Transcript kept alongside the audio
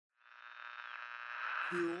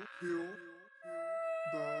This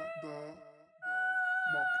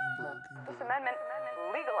amendment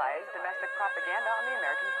legalized domestic propaganda on the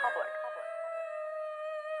American public.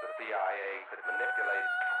 The CIA could manipulate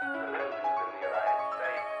the news in the United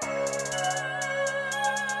States.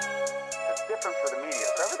 It's different for the media.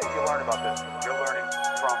 So everything you learn about this, you're learning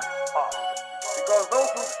from us. Because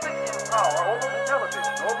those who sit in power over the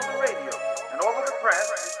television, over the radio, and over the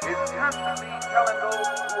press is constantly telling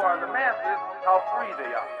those who are the masses how free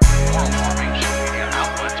they are. More mainstream media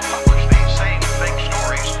outlets publish these same fake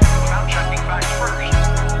stories without checking facts first.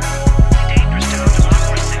 Dangerous to our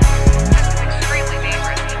democracy. That's extremely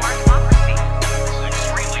dangerous to our democracy. This is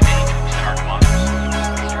extremely dangerous to our democracy.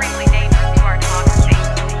 Extremely dangerous to our democracy.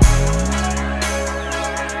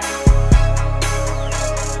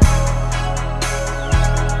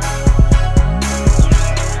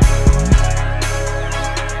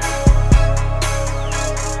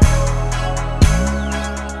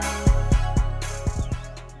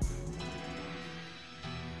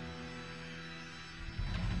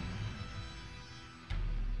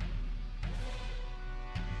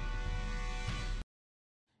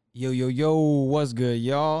 Yo, what's good,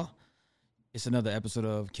 y'all? It's another episode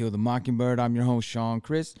of Kill the Mockingbird. I'm your host, Sean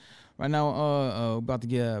Chris. Right now, about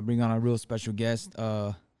to bring on a real special guest.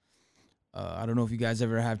 I don't know if you guys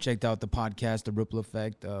ever have checked out the podcast, The Ripple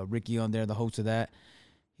Effect. Ricky on there, the host of that.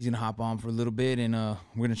 He's going to hop on for a little bit, and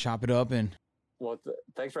we're going to chop it up. And Well,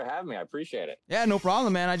 thanks for having me. I appreciate it. yeah, no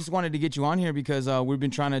problem, man. I just wanted to get you on here because we've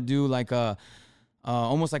been trying to do like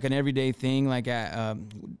almost like an everyday thing, like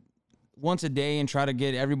once a day, and try to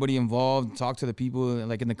get everybody involved, talk to the people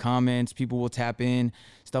like in the comments. People will tap in,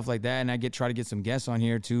 stuff like that, and I try to get some guests on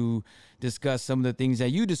here to discuss some of the things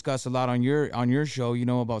that you discuss a lot on your show. You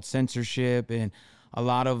know, about censorship and a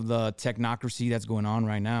lot of the technocracy that's going on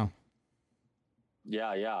right now.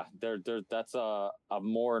 Yeah. That's a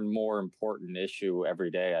more and more important issue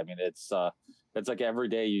every day. I mean, it's like every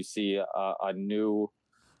day you see a new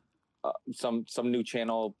some new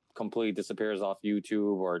channel completely disappears off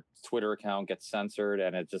YouTube, or Twitter account gets censored,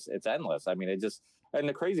 and it's endless. I mean, and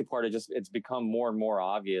the crazy part is it's become more and more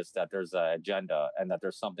obvious that there's an agenda and that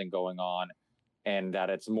there's something going on, and that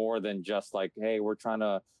it's more than just like, hey, we're trying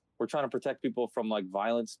to protect people from like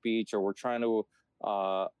violent speech, or we're trying to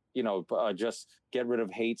just get rid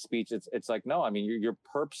of hate speech. It's like, no, I mean, you're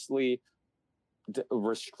purposely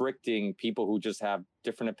restricting people who just have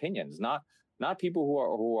different opinions, not people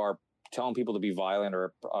who are telling people to be violent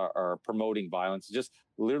or promoting violence, just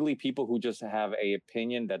literally people who just have a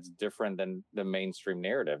opinion that's different than the mainstream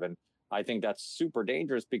narrative. And I think that's super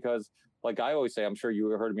dangerous because, like I always say, I'm sure you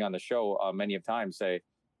heard me on the show many of times say,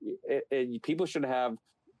 people should have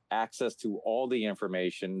access to all the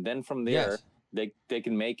information. Then from there, yes, they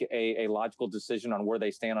can make a logical decision on where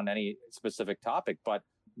they stand on any specific topic. But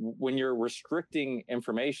when you're restricting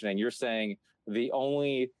information and you're saying the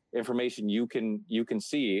only information you can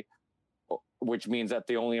see, which means that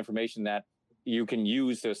the only information that you can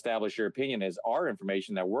use to establish your opinion is our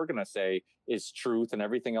information that we're going to say is truth, and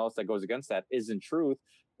everything else that goes against that isn't truth,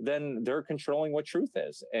 then they're controlling what truth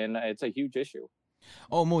is. And it's a huge issue.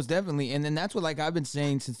 Oh, most definitely. And then that's what, like, I've been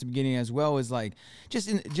saying since the beginning as well, is like,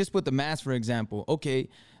 just with the mask, for example. Okay,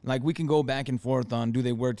 like, we can go back and forth on do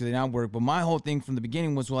they work, do they not work, but my whole thing from the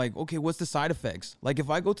beginning was like, okay, what's the side effects? Like,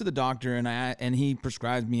 if I go to the doctor and he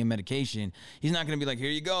prescribes me a medication, he's not going to be like,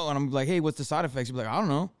 here you go, and I'm like, hey, what's the side effects? He'll be like, I don't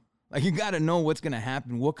know. Like, you got to know what's going to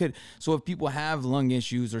happen. So if people have lung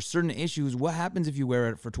issues or certain issues, what happens if you wear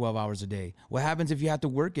it for 12 hours a day? What happens if you have to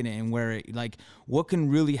work in it and wear it? Like, what can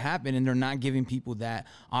really happen? And they're not giving people that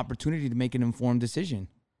opportunity to make an informed decision.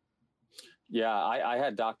 Yeah, I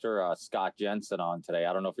had Dr. Scott Jensen on today.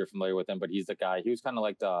 I don't know if you're familiar with him, but he's the guy. He was kind of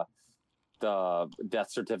like the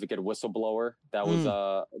death certificate whistleblower that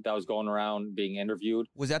was going around being interviewed.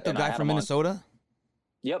 Was that the guy from Minnesota?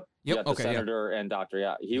 Yep. Okay. The senator and doctor.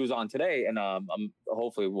 Yeah, he was on today, and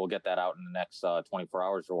hopefully we'll get that out in the next 24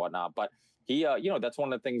 hours or whatnot. But he, that's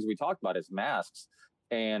one of the things we talked about is masks,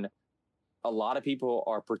 and a lot of people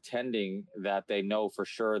are pretending that they know for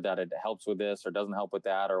sure that it helps with this or doesn't help with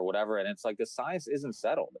that or whatever. And it's like the science isn't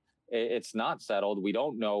settled. It's not settled. We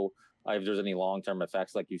don't know if there's any long-term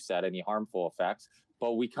effects, like you said, any harmful effects.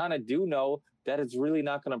 But we kind of do know that it's really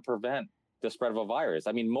not going to prevent the spread of a virus.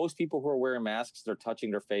 I mean, most people who are wearing masks, they're touching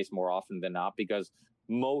their face more often than not, because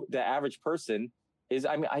the average person is,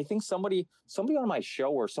 I mean, I think somebody on my show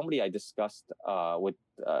or somebody I discussed with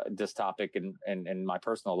this topic in my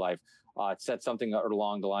personal life said something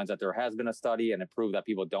along the lines that there has been a study and it proved that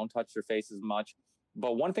people don't touch their face as much.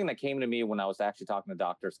 But one thing that came to me when I was actually talking to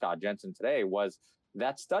Dr. Scott Jensen today was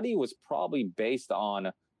that study was probably based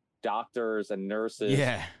on doctors and nurses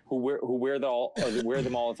Yeah. who wear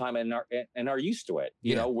them all the time and are used to it,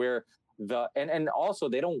 you Yeah. know, where and also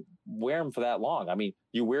they don't wear them for that long. I mean,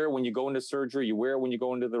 you wear it when you go into surgery, you wear it when you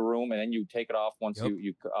go into the room, and then you take it off once Yep.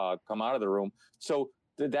 you come out of the room. So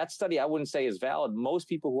that study, I wouldn't say is valid. Most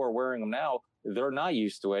people who are wearing them now, they're not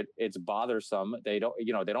used to it. It's bothersome. They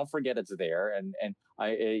don't forget it's there, and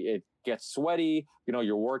it gets sweaty. You know,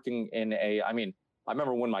 you're working in I mean, I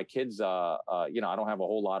remember when my kids, I don't have a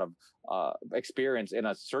whole lot of experience in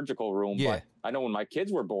a surgical room, Yeah. but I know when my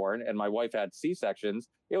kids were born and my wife had C-sections,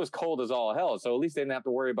 it was cold as all hell. So at least they didn't have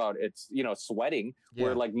to worry about sweating. Yeah.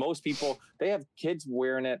 Where like most people, they have kids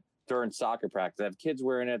wearing it during soccer practice. They have kids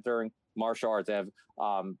wearing it during martial arts. They have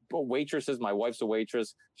waitresses. My wife's a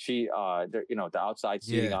waitress. She, the outside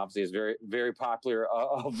seating Yeah. obviously is very, very popular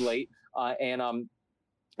of late.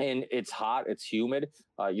 And it's hot, it's humid.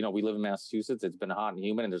 We live in Massachusetts. It's been hot and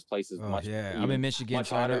humid, and there's places Oh, much. yeah. I'm even in Michigan, much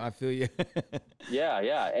so I know- hotter. I feel you.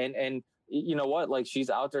 Yeah. And you know what? Like she's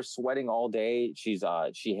out there sweating all day. She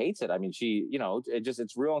hates it. I mean,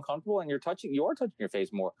 it's real uncomfortable, and you're touching your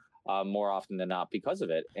face more often than not because of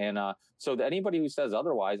it. And so anybody who says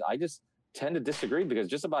otherwise, I just tend to disagree, because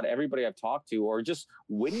just about everybody I've talked to, or just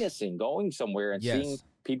witnessing going somewhere and seeing Yes.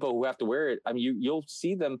 people who have to wear it. I mean, you'll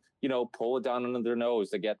see them, pull it down under their nose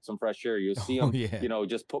to get some fresh air. You'll see them, Oh, yeah.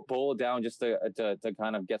 just pull it down just to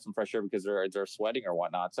kind of get some fresh air because they're sweating or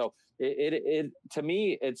whatnot. So it to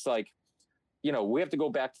me, it's like, we have to go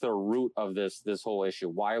back to the root of this whole issue.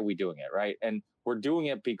 Why are we doing it? Right. And we're doing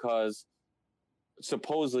it because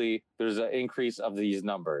supposedly there's an increase of these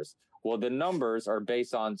numbers. Well, the numbers are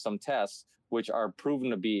based on some tests which are proven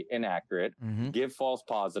to be inaccurate, Mhm. give false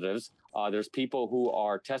positives. There's people who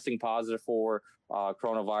are testing positive for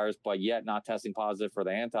coronavirus, but yet not testing positive for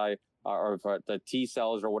the or for the T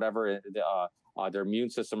cells or whatever, their immune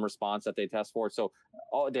system response that they test for. So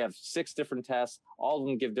they have 6 different tests. All of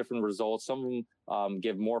them give different results. Some of them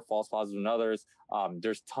give more false positives than others.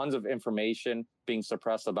 There's tons of information being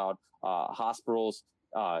suppressed about hospitals.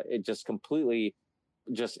 It just completely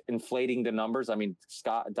just inflating the numbers. I mean,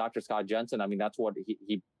 Dr. Scott Jensen, I mean, that's what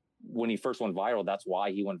he when he first went viral, that's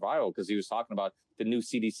why he went viral, because he was talking about the new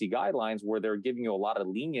CDC guidelines where they're giving you a lot of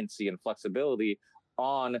leniency and flexibility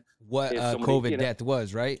on What if somebody, COVID death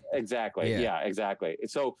was, right? Exactly. Yeah. Yeah, exactly.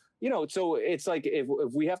 So, so it's like, if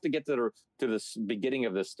we have to get to this beginning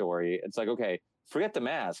of this story, it's like, okay, forget the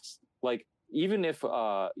masks. Like, even if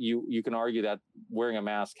you can argue that wearing a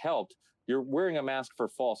mask helped, you're wearing a mask for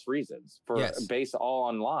false reasons, Yes. based all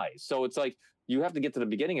on lies. So it's like, you have to get to the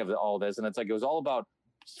beginning of all this. And it's like, it was all about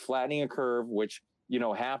flattening a curve, which,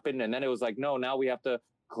 happened. And then it was like, no, now we have to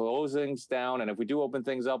close things down. And if we do open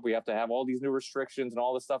things up, we have to have all these new restrictions and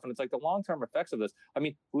all this stuff. And it's like the long-term effects of this. I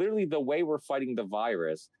mean, literally the way we're fighting the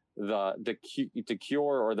virus, the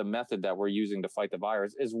cure or the method that we're using to fight the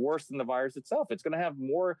virus is worse than the virus itself. It's going to have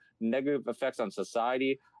more negative effects on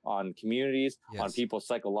society, on communities, on Yes. people's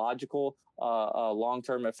psychological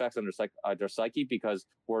long-term effects on their psyche, because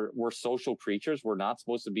we're social creatures. We're not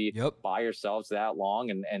supposed to be Yep. by ourselves that long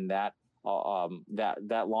and that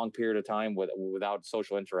long period of time without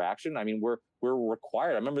social interaction. I mean, we're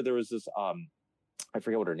required. I remember there was this I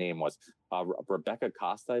forget what her name was, Rebecca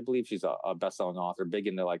Costa, I believe. She's a best-selling author, big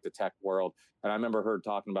into like the tech world. And I remember her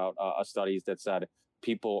talking about studies that said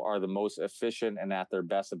people are the most efficient and at their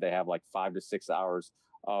best if they have like 5 to 6 hours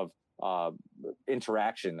of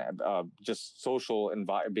interaction, just social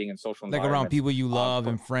being in social Like environments. around people you love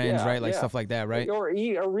and friends, yeah, right? Like yeah. stuff like that, right? Or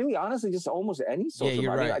really, honestly, just almost any social.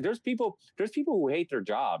 you're environment. right. There's people who hate their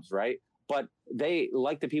jobs, right? But they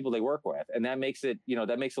like the people they work with, and that makes it,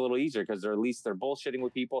 that makes it a little easier because they're bullshitting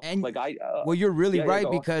with people. And like well, you're really yeah, right,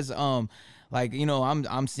 go on. because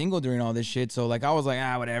I'm single during all this shit, so like I was like,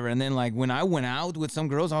 whatever. And then like when I went out with some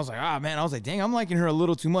girls, I was like, man, I was like, dang, I'm liking her a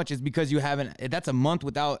little too much. It's because that's a month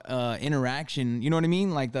without interaction, you know what I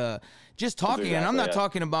mean? Like just talking. And I'm not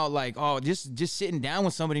talking about like, just sitting down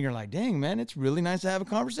with somebody and you're like, dang, man, it's really nice to have a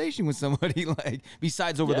conversation with somebody, like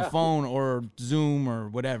besides over the phone or Zoom or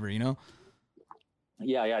whatever,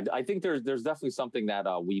 Yeah, I think there's definitely something that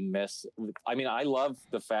we miss. I mean, I love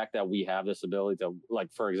the fact that we have this ability to,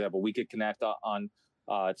 like, for example, we could connect on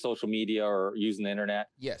social media or using the internet.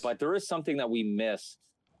 Yes. But there is something that we miss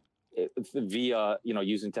via,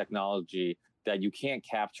 using technology that you can't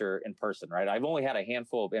capture in person, right? I've only had a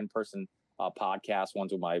handful of in-person podcasts,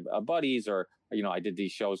 ones with my buddies, or, I did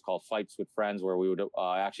these shows called Fights with Friends where we would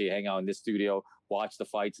actually hang out in this studio, watch the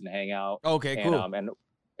fights and hang out. Okay, cool.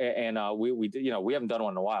 And we we haven't done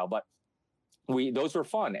one in a while, but those were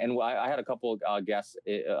fun. And I had a couple of guests,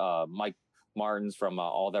 Martins from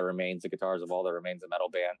All That Remains, the guitars of All That Remains, a metal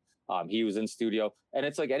band. He was in studio, and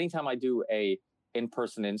it's like anytime I do a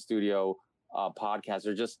in-person in studio podcast,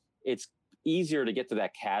 it's easier to get to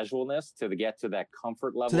that casualness, to get to that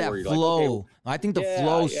comfort level, to that where you're flow. like, okay, I think the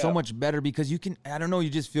flow is so much better because you can, I don't know, you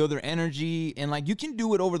just feel their energy, and like you can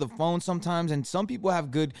do it over the phone sometimes. And some people have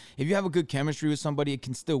good, if you have a good chemistry with somebody, it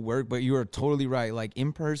can still work. But you are totally right. Like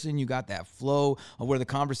in person, you got that flow of where the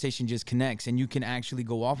conversation just connects, and you can actually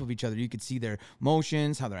go off of each other. You can see their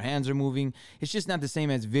motions, how their hands are moving. It's just not the same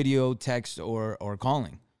as video, text, or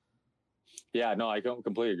calling. Yeah, no, I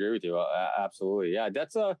completely agree with you. Absolutely. Yeah,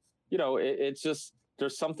 that's it's just,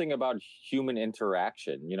 there's something about human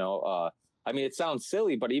interaction, I mean, it sounds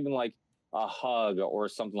silly, but even like a hug or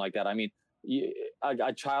something like that. I mean,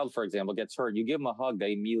 a child, for example, gets hurt. You give them a hug,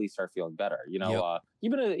 they immediately start feeling better. Yep.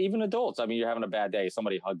 Even adults. I mean, you're having a bad day.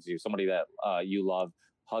 Somebody hugs you. Somebody that you love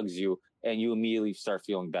hugs you, and you immediately start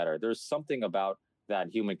feeling better. There's something about that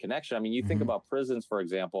human connection. I mean, you think about prisons, for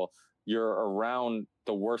example. You're around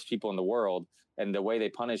the worst people in the world, and the way they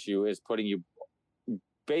punish you is putting you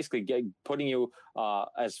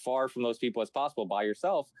as far from those people as possible by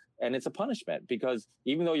yourself. And it's a punishment, because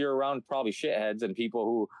even though you're around probably shitheads and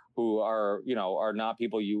people who are not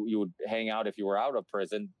people you would hang out if you were out of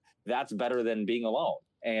prison, that's better than being alone.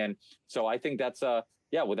 And so I think that's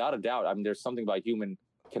without a doubt. I mean, there's something about human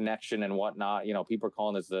connection and whatnot. People are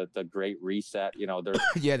calling this the Great Reset. There's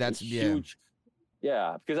that's huge.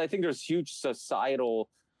 Yeah, because I think there's huge societal.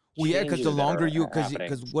 Well, yeah, because the longer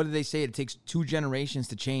because what do they say? It takes 2 generations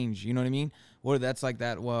to change. You know what I mean? Or that's like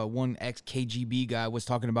that one ex-KGB guy was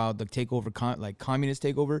talking about the takeover, communist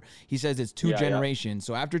takeover. He says it's 2 generations.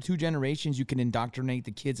 So after 2 generations, you can indoctrinate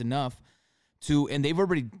the kids enough and they've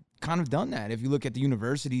already kind of done that. If you look at the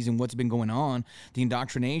universities and what's been going on, the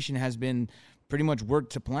indoctrination has been pretty much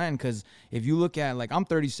worked to plan. Because if you look at, like, I'm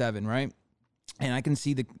 37, right? And I can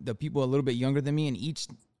see the people a little bit younger than me, and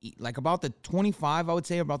like about the 25, I would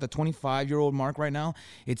say about the 25-year-old mark right now,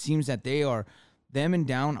 it seems that them and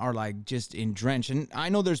down are like just entrenched. And I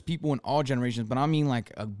know there's people in all generations, but I mean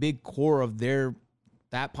like a big core of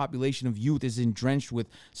that population of youth is entrenched with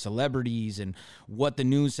celebrities and what the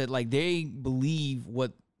news said. Like they believe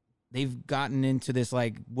what they've gotten into this,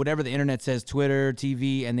 like whatever the internet says, Twitter,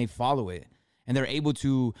 TV, and they follow it. And they're able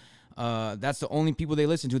to, that's the only people they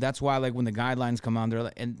listen to. That's why, like, when the guidelines come out,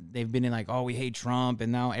 they've been in like, oh, we hate Trump,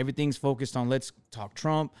 and now everything's focused on let's talk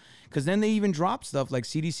Trump. Because then they even drop stuff like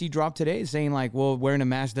CDC dropped today saying like, well, wearing a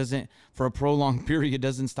mask for a prolonged period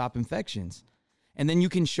doesn't stop infections. And then you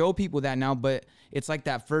can show people that now, but it's like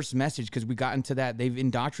that first message, because we got into that. They've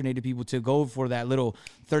indoctrinated people to go for that little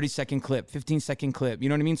 30-second clip, 15-second clip. You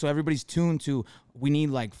know what I mean? So everybody's tuned to, we need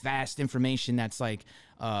like fast information that's like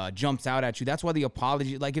jumps out at you. That's why the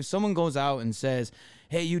apology, like if someone goes out and says,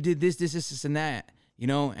 hey, you did this, and that,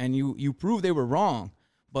 and you prove they were wrong,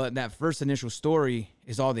 but that first initial story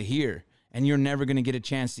is all they hear, and you're never going to get a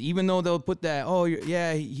chance to, even though they'll put that, oh,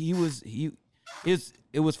 yeah, it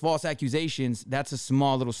was false accusations. That's a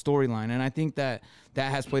small little storyline, and I think that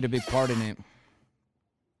has played a big part in it.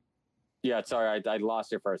 Yeah, sorry, I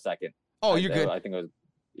lost you for a second. Oh, you're good. I think it was,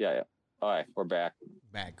 yeah. All right, we're back.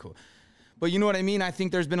 Cool. But you know what I mean? I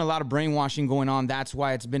think there's been a lot of brainwashing going on. That's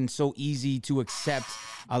why it's been so easy to accept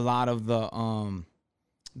a lot of the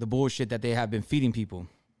bullshit that they have been feeding people.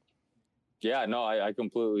 Yeah, no, I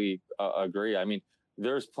completely agree. I mean,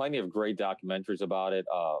 there's plenty of great documentaries about it.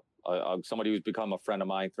 Somebody who's become a friend of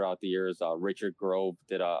mine throughout the years, Richard Grove,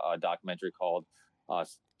 did a documentary called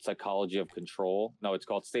Psychology of Control. No, it's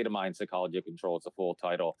called State of Mind, Psychology of Control. It's a full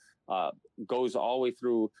title. Goes all the way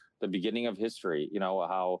through the beginning of history,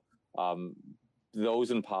 how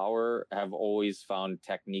those in power have always found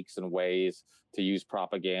techniques and ways to use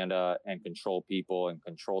propaganda and control people and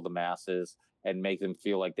control the masses and make them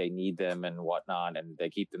feel like they need them and whatnot, and they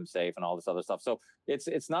keep them safe and all this other stuff. So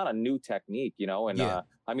it's not a new technique, and yeah.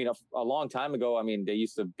 I mean, a long time ago, I mean, they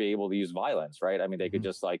used to be able to use violence, right? I mean, they could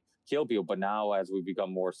just like kill people, but now as we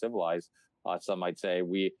become more civilized, some might say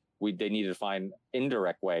they needed to find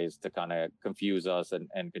indirect ways to kind of confuse us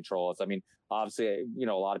and control us. I mean, obviously,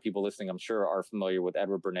 a lot of people listening, I'm sure, are familiar with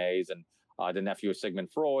Edward Bernays and the nephew of Sigmund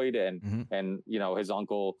Freud, and his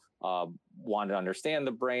uncle wanted to understand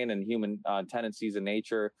the brain and human tendencies in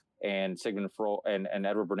nature, and Sigmund Freud and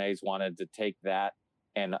Edward Bernays wanted to take that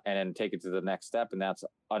and take it to the next step, and that's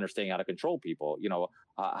understanding how to control people.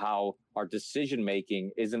 How our decision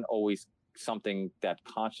making isn't always something that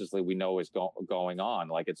consciously we know is going on.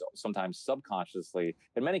 Like it's sometimes subconsciously,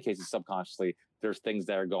 in many cases subconsciously, there's things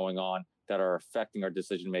that are going on that are affecting our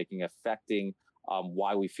decision making, affecting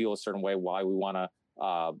why we feel a certain way, why we want to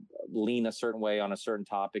lean a certain way on a certain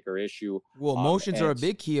topic or issue. Well, emotions are a and-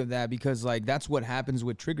 big key of that, because like that's what happens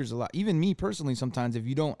with triggers a lot. Even me personally, sometimes if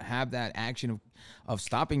you don't have that action of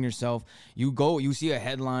stopping yourself, you see a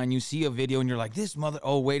headline, you see a video, and you're like, this mother,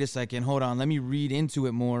 oh, wait a second, hold on, let me read into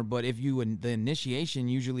it more. But if the initiation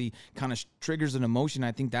usually kind of triggers an emotion,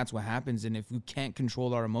 I think that's what happens. And if we can't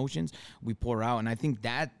control our emotions, we pour out. And I think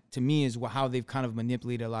that, to me, is how they've kind of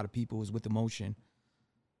manipulated a lot of people, is with emotion.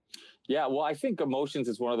 Yeah, well, I think emotions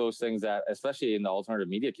is one of those things that, especially in the alternative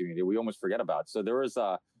media community, we almost forget about. So there's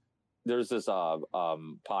this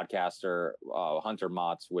podcaster, Hunter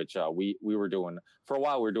Motz, which we were doing for a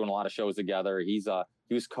while. We were doing a lot of shows together. He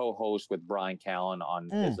was co-host with Brian Callen on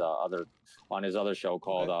his other show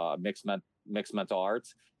called Mixed Mental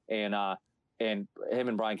Arts, and him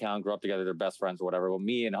and Brian Callen grew up together. They're best friends or whatever. Well,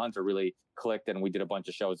 me and Hunter really clicked, and we did a bunch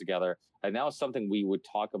of shows together. And that was something we would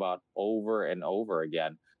talk about over and over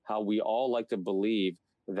again. How we all like to believe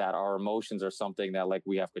that our emotions are something that like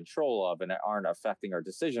we have control of and aren't affecting our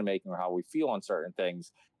decision making or how we feel on certain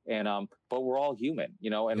things. And but we're all human, you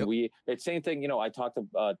know. And Yep. it's same thing. You know, I talked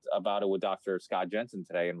about it with Dr. Scott Jensen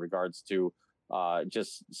today in regards to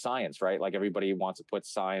just science, right? Like everybody wants to put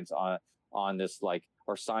science on this, like,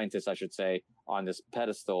 or scientists, I should say, on this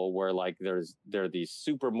pedestal where like they're these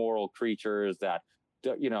super moral creatures that,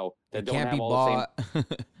 you know, that don't have all the same.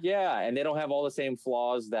 Yeah, and they don't have all the same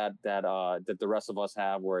flaws that the rest of us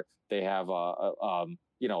have, where they have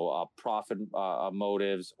profit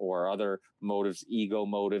motives or other motives, ego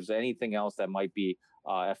motives, anything else that might be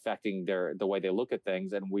affecting the way they look at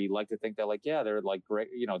things. And we like to think that, like, yeah, they're like great,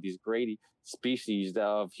 you know, these great species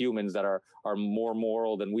of humans that are more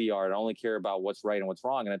moral than we are and only care about what's right and what's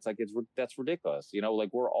wrong. And it's like, that's ridiculous. You know, like,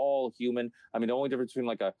 we're all human. I mean, the only difference between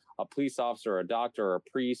like a police officer, or a doctor, or a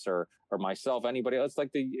priest, or myself, anybody else, like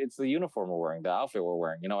it's the uniform we're wearing, the outfit we're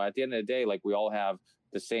wearing. You know, at the end of the day, like, we all have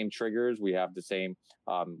the same triggers. We have the same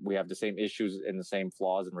issues and the same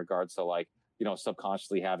flaws in regards to, like, you know,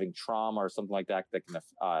 subconsciously having trauma or something like that can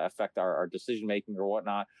affect our decision making or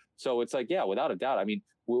whatnot. So it's like, yeah, without a doubt. I mean,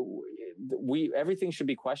 we everything should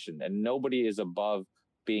be questioned, and nobody is above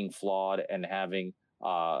being flawed and having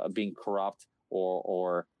being corrupt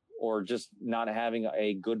or just not having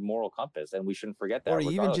a good moral compass, and we shouldn't forget that. Or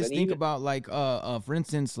even just think about, like, for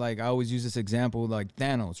instance, like, I always use this example, like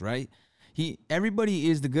Thanos, right?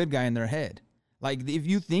 Everybody is the good guy in their head. Like, if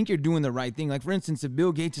you think you're doing the right thing, like, for instance, if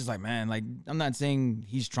Bill Gates is like, man, like, I'm not saying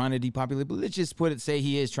he's trying to depopulate, but let's just say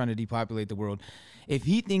he is trying to depopulate the world. If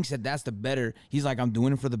he thinks that that's the better, he's like, I'm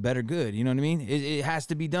doing it for the better good. You know what I mean? It has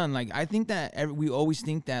to be done. Like, I think that we always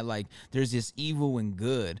think that, like, there's this evil and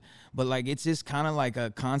good, but, like, it's just kind of like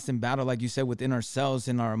a constant battle, like you said, within ourselves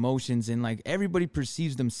and our emotions. And, like, everybody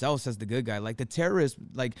perceives themselves as the good guy. Like, the terrorists,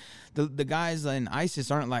 like, the guys in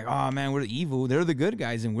ISIS aren't like, oh, man, we're evil. They're the good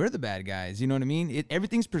guys and we're the bad guys. You know what I mean?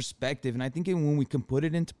 Everything's perspective. And I think when we can put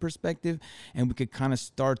it into perspective and we could kind of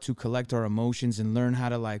start to collect our emotions and learn how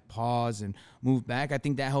to, like, pause and move back, I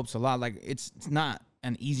think that helps a lot. Like, it's not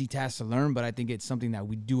an easy task to learn, but I think it's something that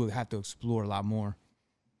we do have to explore a lot more.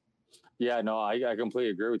 Yeah, no, I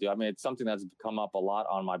completely agree with you. I mean, it's something that's come up a lot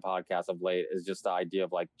on my podcast of late, is just the idea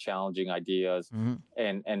of, like, challenging ideas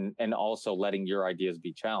and also letting your ideas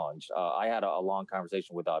be challenged. I had a long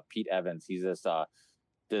conversation with Pete Evans. He's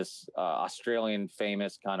this Australian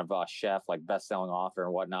famous kind of chef, like best-selling author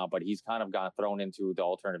and whatnot, but he's kind of got thrown into the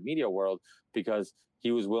alternative media world because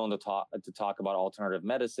he was willing to talk about alternative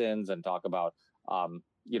medicines and talk about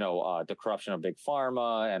the corruption of big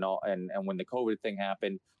pharma and when the COVID thing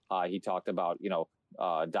happened, he talked about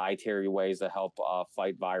dietary ways to help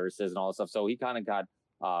fight viruses and all this stuff. So he kind of got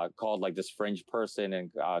called like this fringe person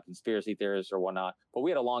and conspiracy theorist or whatnot. But we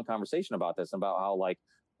had a long conversation about this, about how, like,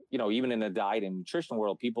 even in the diet and nutrition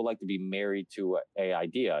world, people like to be married to a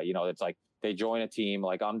idea. It's like they join a team,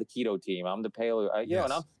 like, I'm the keto team, I'm the paleo,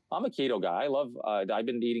 and I'm a keto guy. I love, I've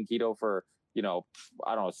been eating keto for, I don't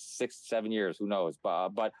know, 6-7 years, who knows?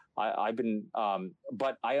 But I've been,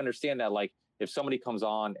 but I understand that, like, if somebody comes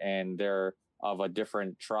on and they're of a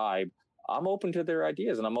different tribe, I'm open to their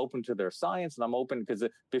ideas and I'm open to their science, and I'm open because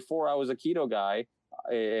before I was a keto guy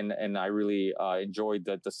and I really enjoyed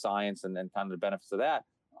the science and kind of the benefits of that,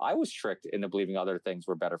 I was tricked into believing other things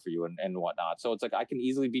were better for you and whatnot. So it's like, I can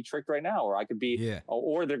easily be tricked right now, or I could be,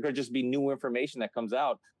 or there could just be new information that comes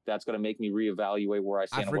out that's going to make me reevaluate where I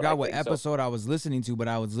stand. I forgot what episode I was listening to, but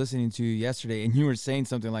I was listening to you yesterday, and you were saying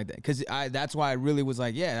something like that. Because that's why I really was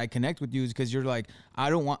like, I connect with you, is because you're like,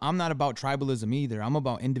 I'm not about tribalism either. I'm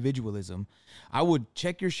about individualism. I would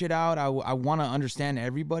check your shit out. I want to understand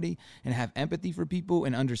everybody and have empathy for people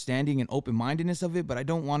and understanding and open-mindedness of it, but I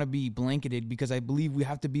don't want to be blanketed, because I believe we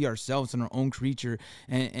have to be ourselves and our own creature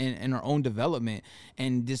and our own development.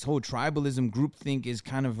 And this whole tribalism groupthink is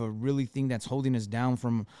kind of a really thing that's holding us down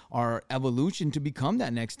from our evolution to become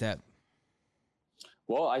that next step.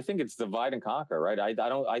 Well, I think it's divide and conquer, right?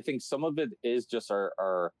 I think some of it is just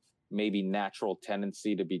our maybe natural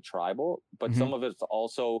tendency to be tribal, but some of it's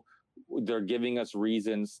also they're giving us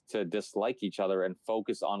reasons to dislike each other and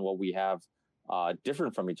focus on what we have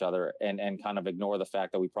different from each other, and kind of ignore the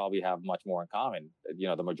fact that we probably have much more in common.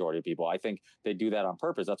 The majority of people, I think they do that on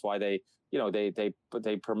purpose. That's why they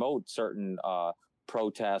promote certain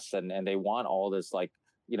protests and they want all this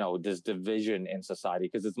this division in society,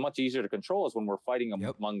 because it's much easier to control us when we're fighting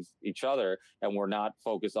amongst each other and we're not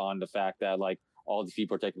focused on the fact that all these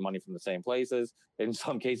people are taking money from the same places. In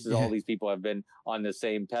some cases, all these people have been on the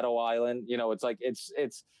same pedo island.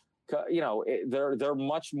 They're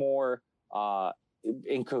much more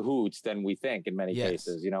in cahoots than we think in many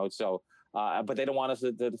cases. But they don't want us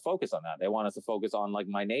to focus on that. They want us to focus on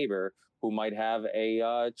my neighbor who might have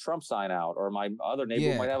a Trump sign out, or my other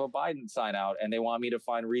neighbor who might have a Biden sign out, and they want me to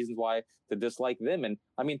find reasons why to dislike them. And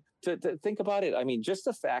I mean, to think about it, I mean, just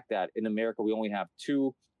the fact that in America we only have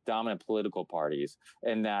two dominant political parties,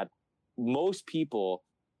 and that most people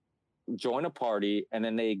join a party and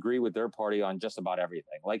then they agree with their party on just about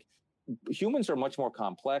everything. Humans are much more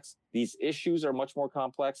complex. These issues are much more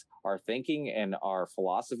complex. Our thinking and our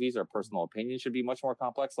philosophies, our personal opinions should be much more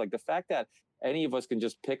complex. The fact that any of us can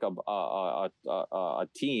just pick a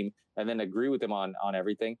team and then agree with them on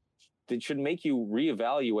everything, it should make you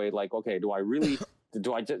reevaluate. Okay, do I really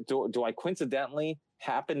do I coincidentally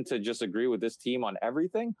happen to just agree with this team on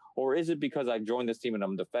everything, or is it because I joined this team and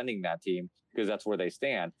I'm defending that team because that's where they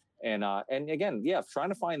stand? And again, trying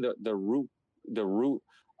to find the root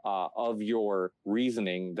of your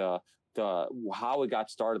reasoning, the how it got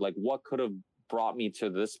started, what could have brought me to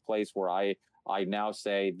this place where I now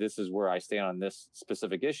say this is where I stand on this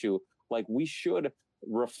specific issue. We should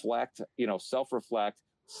reflect, self-reflect,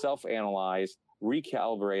 self-analyze,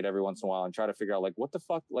 recalibrate every once in a while and try to figure out what the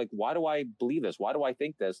fuck, why do I believe this? Why do I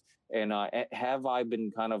think this? And have I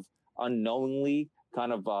been kind of unknowingly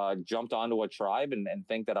jumped onto a tribe and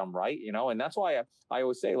think that I'm right? And that's why I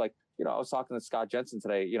always say, I was talking to Scott Jensen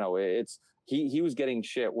today. He was getting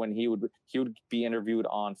shit when he would be interviewed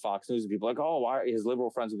on Fox News, and people why his liberal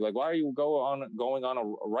friends would be why are you going on a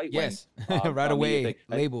right wing? Yes, right away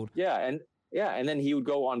labeled. And then he would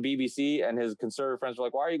go on BBC, and his conservative friends were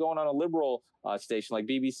why are you going on a liberal station like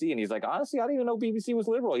BBC? And he's honestly, I didn't even know BBC was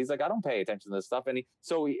liberal. He's I don't pay attention to this stuff. And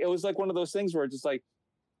so it was one of those things where it's just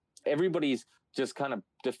everybody's just kind of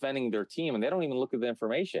defending their team, and they don't even look at the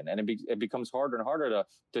information, and it becomes harder and harder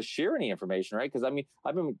to share any information, right? Because I mean,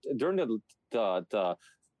 I've been during the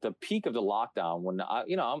peak of the lockdown when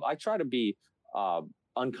I try to be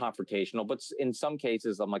unconfrontational, but in some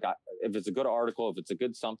cases I'm if it's a good article, if it's a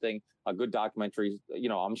good something, a good documentary,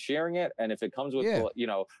 I'm sharing it, and if it comes with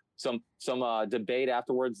some debate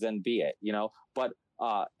afterwards, then be it, but.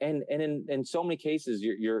 And in so many cases,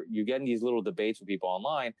 you're getting these little debates with people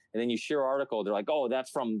online, and then you share an article. They're oh, that's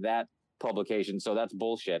from that publication, so that's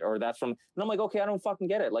bullshit, or that's from. And I'm okay, I don't fucking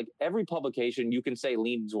get it. Every publication you can say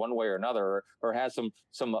leans one way or another, or has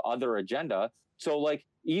some other agenda. So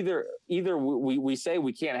either we say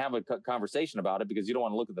we can't have a conversation about it because you don't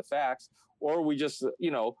want to look at the facts, or we just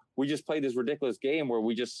play this ridiculous game where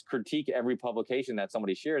we just critique every publication that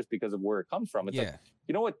somebody shares because of where it comes from. It's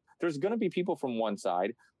you know what? There's going to be people from one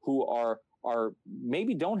side who are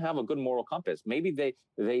maybe don't have a good moral compass. Maybe they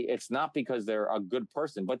it's not because they're a good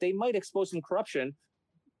person, but they might expose some corruption,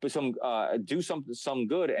 but do some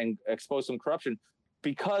good and expose some corruption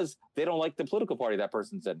because they don't like the political party that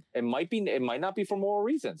person's in. It might not be for moral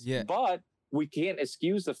reasons. But we can't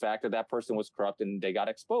excuse the fact that person was corrupt and they got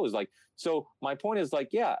exposed. So my point is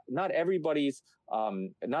not everybody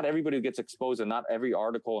who gets exposed, and not every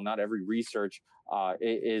article, not every research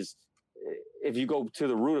is, if you go to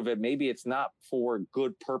the root of it, maybe it's not for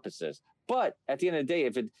good purposes. But at the end of the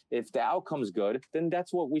day, if the outcome's good, then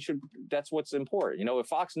that's what's important. If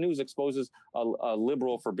Fox News exposes a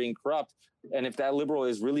liberal for being corrupt, and if that liberal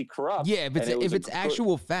is really corrupt, if it's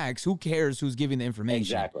actual facts, who cares who's giving the information?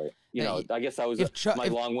 Exactly. I guess that was my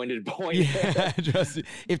long-winded point.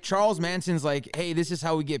 If Charles Manson's hey, this is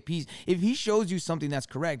how we get peace. If he shows you something that's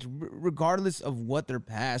correct, regardless of what their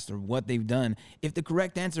past or what they've done, if the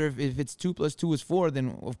correct answer, if it's 2 + 2 is 4,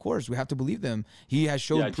 then of course we have to believe them. He has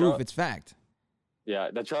shown proof it's fact. Yeah,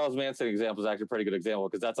 the Charles Manson example is actually a pretty good example,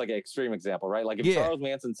 because that's an extreme example, right? If Charles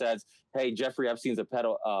Manson says, "Hey, Jeffrey Epstein's a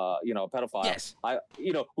pedophile," yes.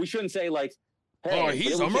 we shouldn't say hey, Oh,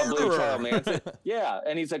 he's we a can't believe murderer. Charles Manson. Yeah,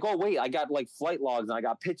 and he's like, oh wait, I got like flight logs and I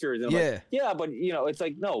got pictures. And I'm like, yeah, but it's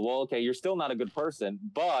like, no, well, okay, you're still not a good person,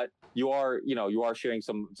 but you are sharing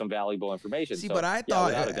some valuable information. See, so, but I yeah, thought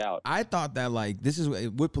without a doubt. I thought that like this is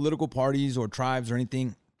with political parties or tribes or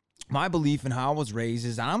anything. My belief in how I was raised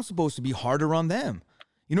is that I'm supposed to be harder on them.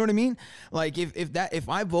 You know what I mean? Like if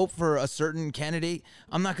I vote for a certain candidate,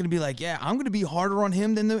 I'm not going to be like, yeah, I'm going to be harder on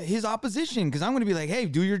him than his opposition, because I'm going to be like, hey,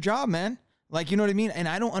 do your job, man. Like, you know what I mean? And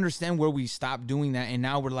I don't understand where we stopped doing that, and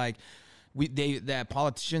now we're like, that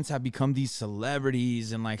politicians have become these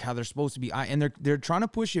celebrities and like how they're supposed to be, and they're trying to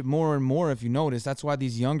push it more and more. If you notice, that's why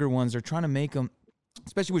these younger ones are trying to make them,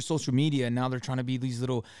 especially with social media, and now they're trying to be these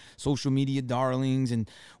little social media darlings, and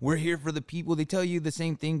we're here for the people. They tell you the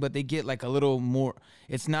same thing, but they get like a little more.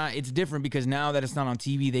 It's different because now that it's not on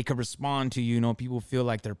TV, they can respond to you. You know, people feel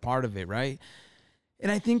like they're part of it, right?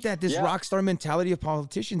 And I think that this rock star mentality of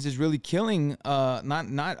politicians is really killing,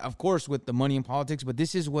 not of course with the money in politics, but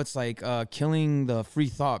this is what's like killing the free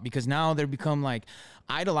thought, because now they're become like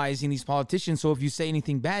idolizing these politicians. So if you say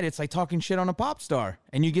anything bad, it's like talking shit on a pop star,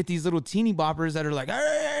 and you get these little teeny boppers that are like,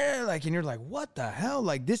 and you're like, what the hell?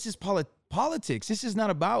 Like, this is politics. This is not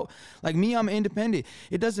about, like, me, I'm independent.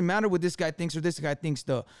 It doesn't matter what this guy thinks or this guy thinks.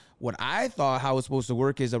 What I thought how it's supposed to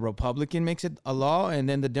work is a Republican makes it a law, and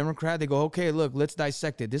then the Democrat, they go, okay, look, let's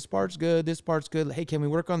dissect it. This part's good. This part's good. Hey, can we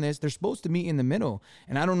work on this? They're supposed to meet in the middle.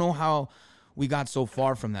 And I don't know how we got so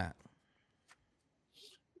far from that.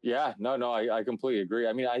 Yeah, no, I completely agree.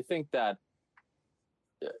 I mean, I think that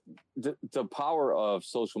the power of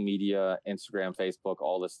social media, Instagram, Facebook,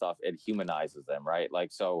 all this stuff, it humanizes them, right?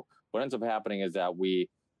 Like, so what ends up happening is that we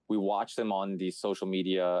watch them on these social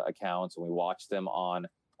media accounts, and we watch them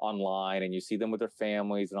online, and you see them with their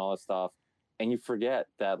families and all this stuff, and you forget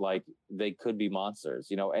that like they could be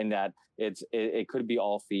monsters, and that it could be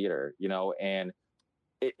all theater, and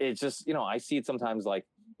it's just, I see it sometimes. Like,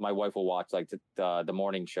 my wife will watch like the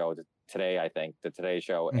morning show today, I think the Today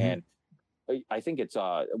Show, and I think it's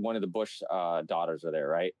one of the Bush daughters are there,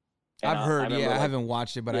 right? And, I've heard, I like, haven't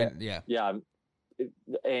watched it, but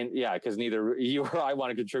because neither you or I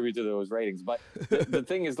want to contribute to those ratings. But the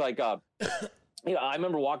thing is, like, I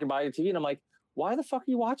remember walking by the TV, and I'm like, why the fuck are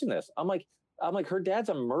you watching this? I'm like, her dad's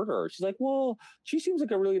a murderer. She's like, well, she seems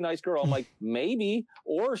like a really nice girl. I'm like, maybe,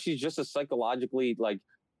 or she's just as psychologically like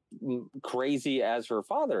crazy as her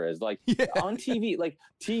father is. Like, on TV, like,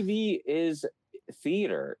 TV is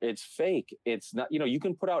theater. It's fake. It's not, you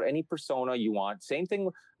can put out any persona you want. Same thing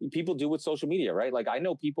people do with social media, right? Like, I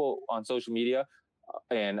know people on social media,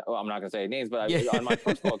 and I'm not gonna say names, but on my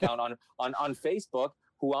personal account on Facebook,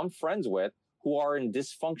 who I'm friends with, who are in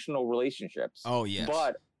dysfunctional relationships. Oh yes.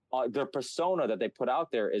 But their persona that they put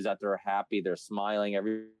out there is that they're happy, they're smiling,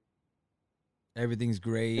 everything's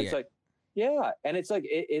great. It's like, yeah, and it's like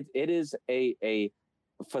it is a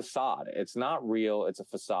facade. It's not real. It's a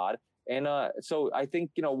facade. And so I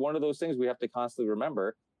think, one of those things we have to constantly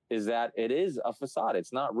remember is that it is a facade.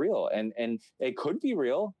 It's not real, and it could be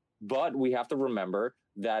real, but we have to remember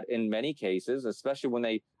that in many cases, especially when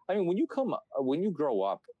you grow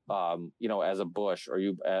up, as a Bush, or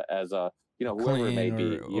you as a, whoever Clinton it may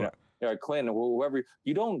be, or Clinton, whoever,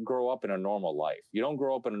 you don't grow up in a normal life. You don't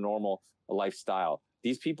grow up in a normal lifestyle.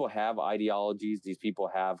 These people have ideologies. These people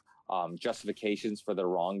have justifications for their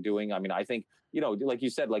wrongdoing. I mean, I think, like you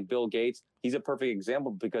said, like Bill Gates, he's a perfect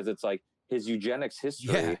example, because it's like his eugenics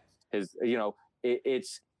history,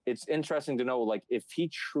 it's interesting to know, like, if he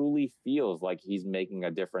truly feels like he's making a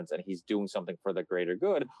difference and he's doing something for the greater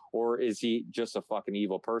good, or is he just a fucking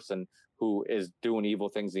evil person who is doing evil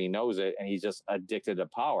things and he knows it, and he's just addicted to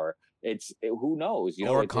power. Who knows,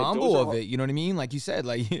 or a combo of it, you know what I mean? Like you said,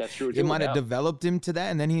 like, that's true, it might have developed him to that,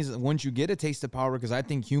 and then once you get a taste of power, because I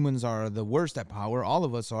think humans are the worst at power, all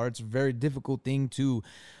of us are. It's a very difficult thing to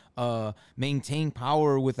maintain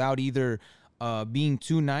power without either being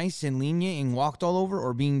too nice and lenient and walked all over,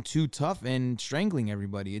 or being too tough and strangling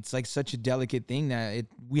everybody. It's like such a delicate thing that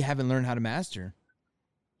we haven't learned how to master.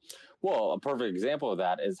 Or a perfect example of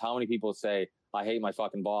that is how many people say, I hate my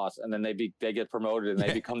fucking boss, and then they get promoted and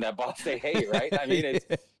they become that boss they hate, right? I mean,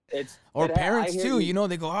 it's or parents too.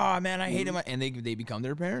 They go, oh man, I hate him, and they become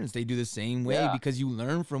their parents. They do the same way because you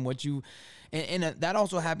learn from what you. And that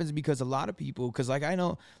also happens because a lot of people, because like I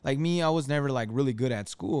know, like me, I was never like really good at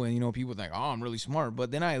school, and people think, oh, I'm really smart.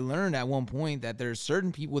 But then I learned at one point that there's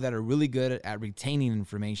certain people that are really good at retaining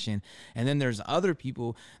information, and then there's other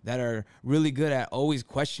people that are really good at always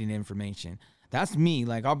questioning information. That's me.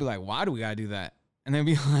 Like, I'll be like, why do we gotta do that? And they'll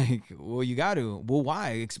be like, well, you got to. Well,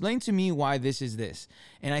 why? Explain to me why this is this.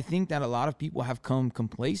 And I think that a lot of people have come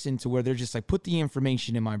complacent to where they're just like, put the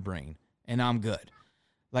information in my brain. and I'm good.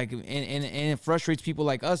 Like, and it frustrates people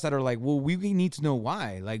like us that are like, well, we need to know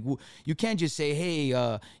why. Like, you can't just say,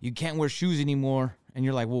 hey, you can't wear shoes anymore. And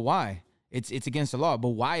you're like, well, why? It's against the law. But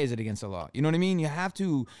why is it against the law? You know what I mean? You have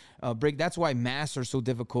to break. That's why masks are so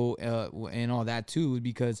difficult and all that too,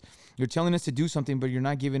 because you're telling us to do something, but you're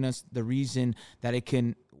not giving us the reason that it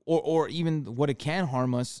can, or even what it can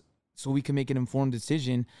harm us, so we can make an informed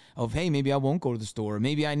decision of, hey, maybe I won't go to the store.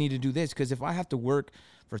 Maybe I need to do this. Because if I have to work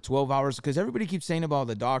for 12 hours, because everybody keeps saying about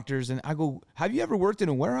the doctors, and I go, have you ever worked in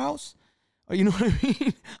a warehouse? Or, you know what I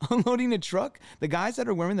mean? Unloading a truck. The guys that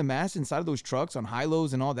are wearing the masks inside of those trucks on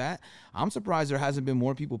high-lows and all that, I'm surprised there hasn't been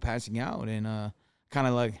more people passing out. And kind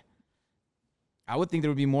of like, I would think there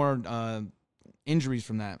would be more injuries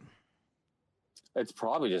from that. It's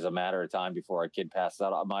probably just a matter of time before a kid passes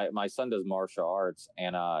out. My son does martial arts,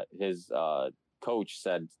 and his coach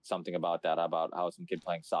said something about that, about how some kid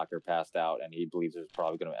playing soccer passed out, and he believes there's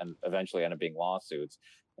probably going to eventually end up being lawsuits.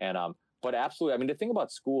 And but absolutely, I mean, the thing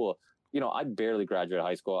about school, you know, I barely graduated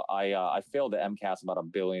high school. I failed the MCAS about 1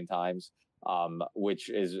 billion times, which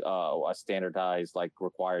is a standardized, like,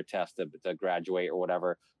 required test to graduate or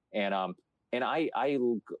whatever. And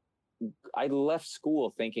I left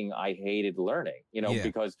school thinking I hated learning, you know,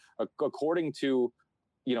 because according to,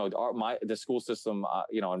 you know, the school system,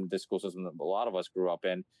 you know, and the school system that a lot of us grew up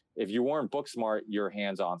in, if you weren't book smart, you're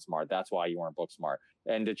hands-on smart. That's why you weren't book smart.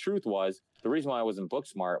 And the truth was, the reason why I wasn't book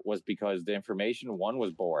smart was because the information, one,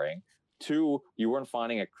 was boring. Two, you weren't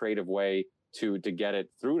finding a creative way to get it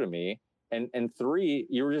through to me. And three,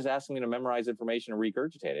 you were just asking me to memorize information and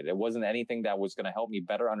regurgitate it. It wasn't anything that was going to help me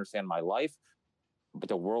better understand my life, but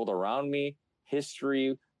the world around me,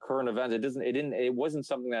 history, current events. It wasn't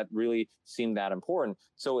something that really seemed that important.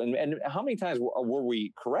 So, and how many times were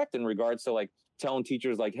we correct in regards to, like, telling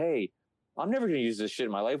teachers, like, hey, I'm never going to use this shit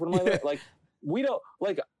in my life. What am I like? We don't,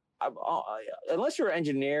 like, unless you're an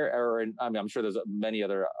engineer, or I mean, I'm sure there's many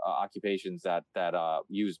other occupations that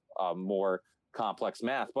use more complex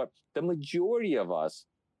math, but the majority of us,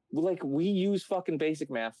 like, we use fucking basic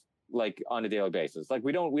math, like, on a daily basis. Like,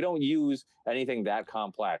 we don't use anything that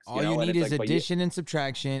complex. All you need is addition and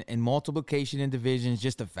subtraction and multiplication and division is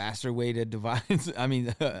just a faster way to divide. I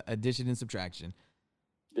mean, addition and subtraction.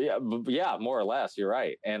 Yeah, more or less. You're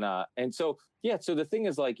right. And so, yeah, so the thing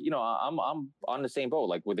is, like, you know, I'm on the same boat.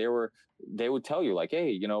 Like, they would tell you, like,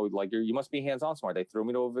 hey, you know, like, you must be hands-on smart. They threw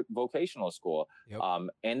me to a vocational school. Yep.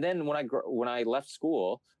 And then when I left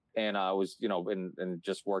school and I was, you know, and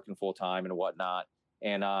just working full time and whatnot,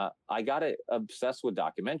 and I got obsessed with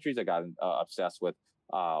documentaries. I got obsessed with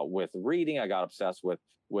reading. I got obsessed with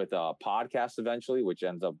podcasts eventually, which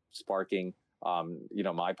ends up sparking, you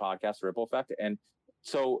know, my podcast, Ripple Effect. And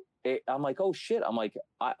so I'm like, oh shit. I'm like,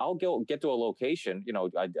 I'll get to a location. You know,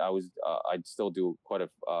 I'd still do quite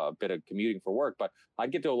a bit of commuting for work, but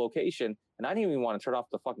I'd get to a location and I didn't even want to turn off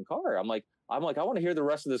the fucking car. I'm like, I want to hear the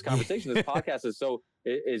rest of this conversation. This podcast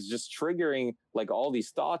is just triggering, like, all these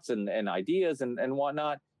thoughts and ideas and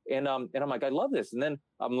whatnot. And I'm like, I love this. And then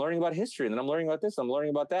I'm learning about history, and then I'm learning about this. I'm learning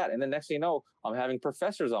about that. And then next thing you know, I'm having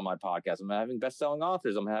professors on my podcast. I'm having best-selling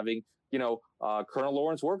authors. I'm having, you know, Colonel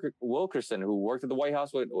Lawrence Wilkerson, who worked at the White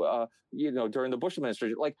House with, you know, during the Bush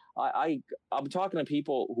administration. Like, I'm talking to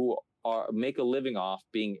people who make a living off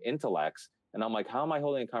being intellects. And I'm like, how am I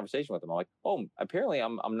holding a conversation with them? I'm like, oh, apparently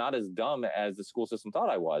I'm not as dumb as the school system thought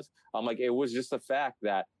I was. I'm like, it was just the fact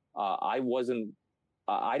that I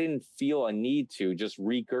didn't feel a need to just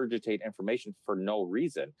regurgitate information for no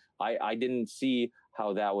reason. I didn't see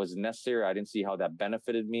how that was necessary. I didn't see how that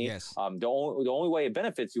benefited me. Yes. The only way it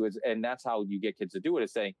benefits you is, and that's how you get kids to do it,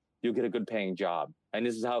 is saying, you'll get a good paying job. And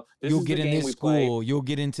this is how you'll get in this school. Play. You'll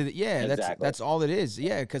get into the, Exactly. that's all it is.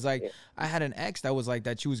 Yeah. Cause I had an ex that was like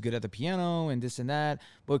that. She was good at the piano and this and that,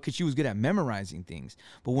 but cause she was good at memorizing things.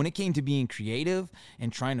 But when it came to being creative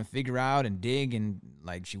and trying to figure out and dig, and,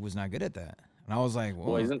 like, she was not good at that. And I was like,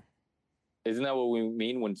 whoa. Well, isn't that what we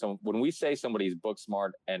mean when we say somebody's book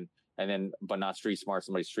smart and then, but not street smart,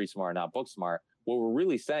 somebody's street smart, not book smart? What we're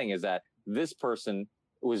really saying is that this person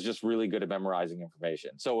was just really good at memorizing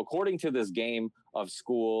information. So according to this game of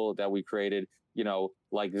school that we created, you know,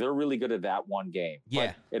 like, they're really good at that one game.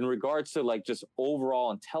 Yeah. But in regards to, like, just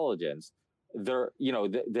overall intelligence, they're, you know,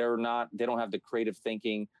 they don't have the creative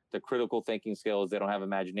thinking, the critical thinking skills. They don't have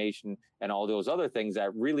imagination and all those other things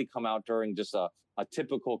that really come out during just a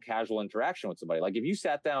typical casual interaction with somebody. Like, if you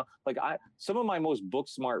sat down, like, some of my most book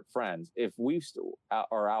smart friends, if we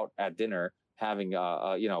are out at dinner having,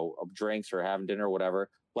 you know, drinks or having dinner or whatever,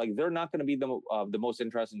 like they're not going to be the most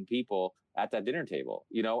interesting people at that dinner table,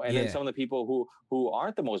 you know. And then some of the people who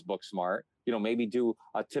aren't the most book smart, you know, maybe do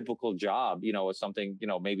a typical job, you know, as something, you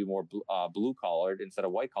know, maybe more blue collared instead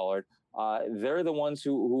of white collared. They're the ones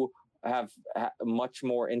who have much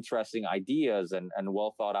more interesting ideas and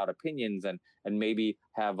well thought out opinions and maybe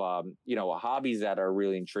have you know, hobbies that are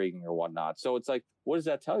really intriguing or whatnot. So it's like, what does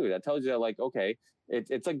that tell you? That tells you that, like, okay,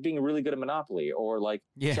 it's like being really good at Monopoly or like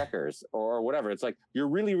checkers or whatever. It's like you're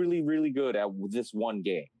really, really, really good at this one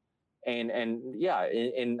game. And yeah,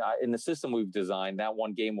 in the system we've designed, that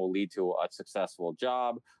one game will lead to a successful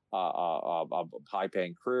job, a high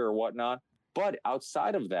paying career or whatnot. But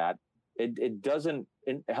outside of that, it doesn't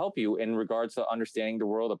help you in regards to understanding the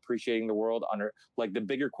world, appreciating the world, under like the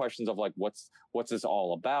bigger questions of like what's this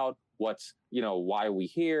all about, what's, you know, why are we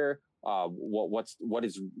here, what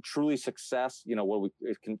is truly success, you know,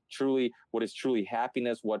 what is truly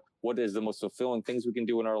happiness, what is the most fulfilling things we can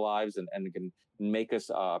do in our lives and can make us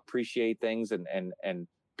appreciate things and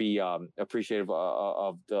be appreciative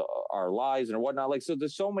of our lives and whatnot. Like, so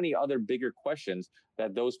there's so many other bigger questions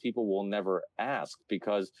that those people will never ask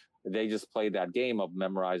because they just play that game of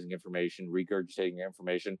memorizing information, regurgitating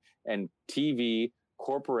information, and TV,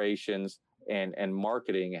 corporations, and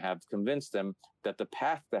marketing have convinced them that the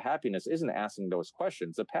path to happiness isn't asking those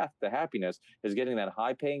questions. The path to happiness is getting that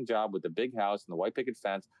high-paying job with the big house and the white picket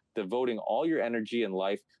fence, devoting all your energy and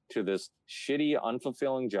life to this shitty,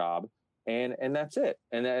 unfulfilling job, and that's it.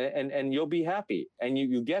 And you'll be happy. And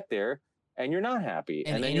you get there, and you're not happy.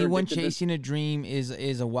 And then anyone chasing a dream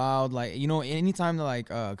is a wild, like, you know, anytime like,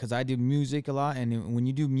 cause I do music a lot. And when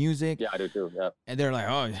you do music, yeah, I do too. Yeah. And they're like,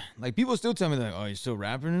 oh, like people still tell me like, oh, you're still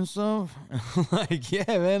rapping and stuff. Like, yeah,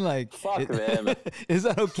 man, like, fuck them. Is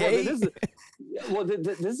that okay? Well,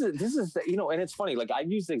 this is, you know, and it's funny. Like I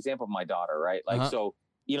use the example of my daughter, right? Like, so,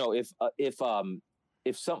 you know, if I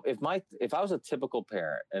was a typical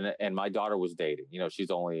parent and my daughter was dating, you know, she's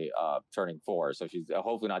only turning 4, so she's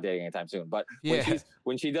hopefully not dating anytime soon. But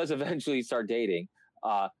when she does eventually start dating,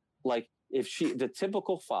 like the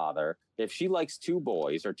typical father, if she likes 2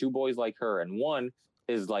 boys or 2 boys like her, and one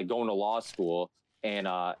is like going to law school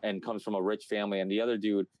and comes from a rich family, and the other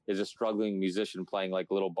dude is a struggling musician playing like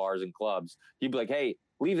little bars and clubs, he'd be like, hey,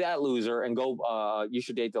 leave that loser and go. You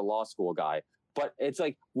should date the law school guy. But it's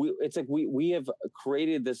like we have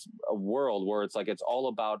created this world where it's like it's all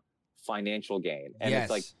about financial gain, and it's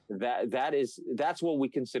like that's what we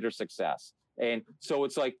consider success. And so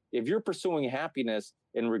it's like if you're pursuing happiness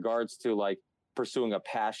in regards to like pursuing a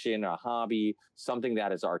passion, a hobby, something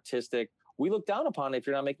that is artistic, we look down upon it if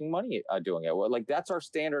you're not making money doing it. Well, like that's our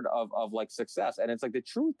standard of like success. And it's like the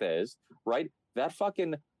truth is, right, that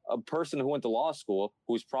fucking a person who went to law school,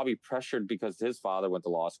 who's probably pressured because his father went to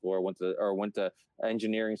law school or went to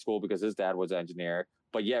engineering school because his dad was an engineer,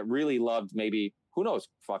 but yet really loved maybe, who knows,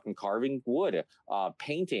 fucking carving wood,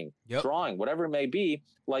 painting, drawing, whatever it may be.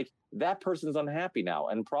 Like that person's unhappy now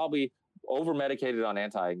and probably over medicated on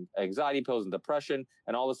anti-anxiety pills and depression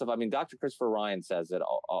and all this stuff. I mean, Dr. Christopher Ryan says it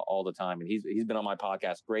all the time, and he's been on my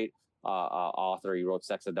podcast. Great author. He wrote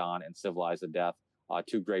Sex of Dawn and Civilized to Death.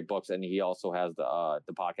 2 great books, and he also has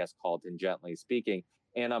the podcast called Gently Speaking.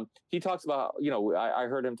 And he talks about, you know, I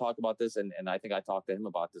heard him talk about this, and I think I talked to him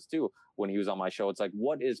about this too when he was on my show. It's like,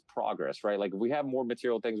 what is progress, right? Like, if we have more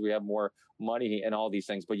material things, we have more money and all these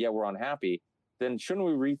things, but yet we're unhappy, then shouldn't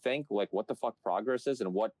we rethink like what the fuck progress is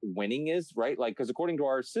and what winning is, right? Like, because according to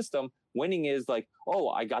our system, winning is like, oh,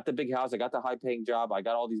 I got the big house, I got the high paying job, I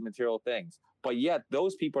got all these material things, but yet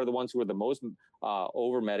those people are the ones who are the most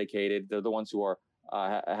over medicated. They're the ones who are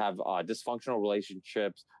have dysfunctional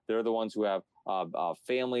relationships. They're the ones who have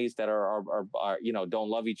families that are you know, don't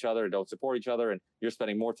love each other, don't support each other, and you're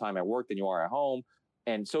spending more time at work than you are at home.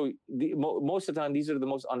 And so most of the time, these are the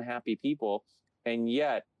most unhappy people, and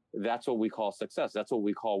yet that's what we call success. That's what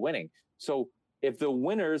we call winning. So if the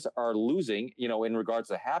winners are losing, you know, in regards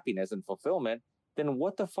to happiness and fulfillment, then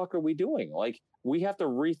what the fuck are we doing? Like, we have to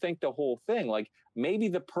rethink the whole thing. Like, maybe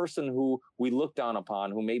the person who we look down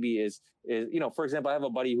upon, who maybe is, you know, for example, I have a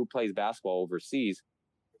buddy who plays basketball overseas.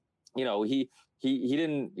 You know, he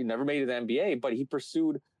never made it to the NBA, but he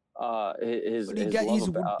pursued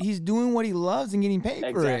he's doing what he loves and getting paid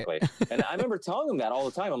for it. Exactly. And I remember telling him that all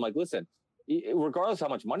the time. I'm like, listen, regardless of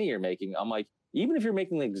how much money you're making, I'm like, even if you're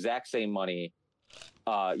making the exact same money,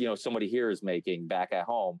 you know, somebody here is making back at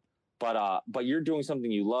home, but you're doing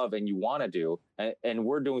something you love and you want to do, and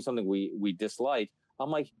we're doing something we dislike.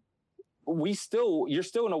 I'm like, you're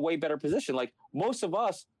still in a way better position. Like, most of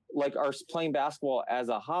us like are playing basketball as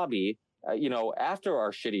a hobby, you know, after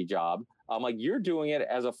our shitty job. I'm like, you're doing it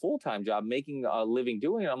as a full-time job, making a living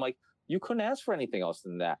doing it. I'm like, you couldn't ask for anything else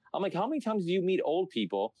than that. I'm like, how many times do you meet old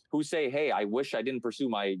people who say, hey, I wish I didn't pursue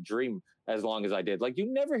my dream as long as I did? Like,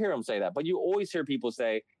 you never hear them say that, but you always hear people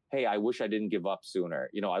say, hey, I wish I didn't give up sooner.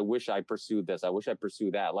 I wish I pursued this. I wish I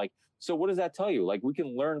pursued that. Like, so what does that tell you? Like, we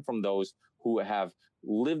can learn from those who have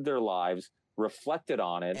lived their lives, reflected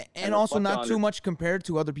on it, and also not too much compared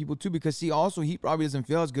to other people too, because see, also he probably doesn't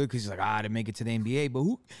feel as good because he's like, I didn't make it to the NBA,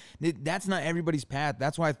 but that's not everybody's path.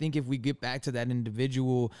 That's why I think if we get back to that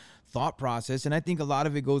individual thought process, and I think a lot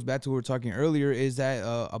of it goes back to what we were talking earlier, is that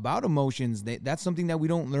about emotions, that's something that we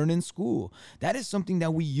don't learn in school. That is something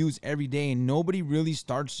that we use every day, and nobody really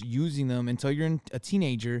starts using them until you're a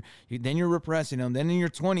teenager. Then you're repressing them. Then in your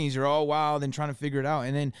 20s, you're all wild and trying to figure it out.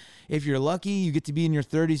 And then if you're lucky, you get to be in your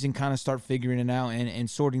 30s and kind of start figuring it out and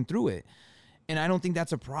sorting through it. And I don't think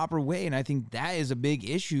that's a proper way. And I think that is a big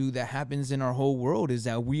issue that happens in our whole world, is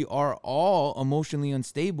that we are all emotionally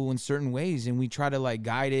unstable in certain ways, and we try to like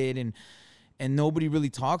guide it, and nobody really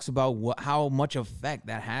talks about how much effect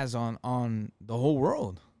that has on the whole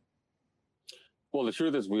world. Well, the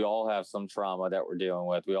truth is we all have some trauma that we're dealing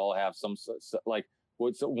with. We all have some, like,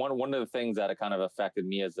 one of the things that kind of affected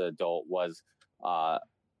me as an adult was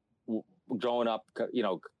growing up,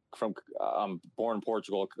 from born in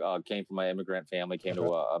Portugal, came from my immigrant family, came to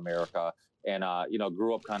America, and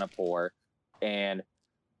grew up kind of poor, and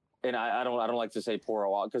I don't like to say poor a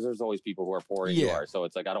lot, because there's always people who are poorer than you are, so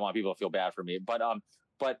it's like I don't want people to feel bad for me, but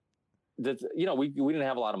we didn't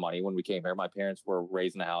have a lot of money when we came here. My parents were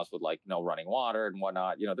raised in a house with running water and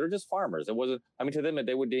whatnot. They're just farmers. It wasn't, I mean, to them, they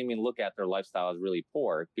didn't even look at their lifestyle as really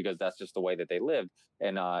poor, because that's just the way that they lived.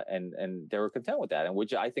 And they were content with that. And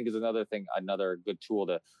which I think is another good tool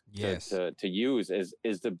to use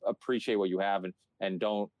is to appreciate what you have and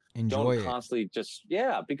don't constantly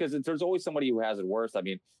because there's always somebody who has it worse. I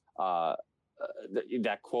mean,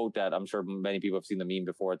 that quote that I'm sure many people have seen the meme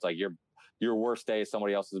before. It's like your worst day is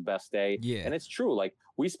somebody else's best day. Yeah. And it's true. Like,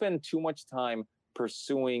 we spend too much time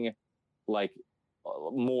pursuing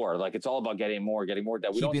more. Like, it's all about getting more, that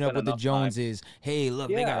we don't keeping up with the Joneses. Hey, look,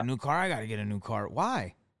 they got a new car. I got to get a new car.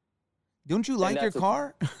 Why? Don't you like your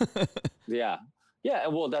car? Yeah. Yeah,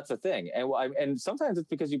 well, that's the thing, and sometimes it's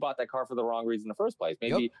because you bought that car for the wrong reason in the first place.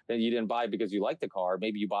 Maybe you didn't buy it because you liked the car.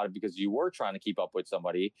 Maybe you bought it because you were trying to keep up with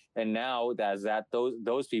somebody, and now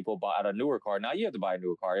those people bought a newer car. Now you have to buy a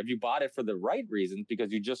newer car. If you bought it for the right reasons,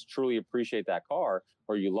 because you just truly appreciate that car,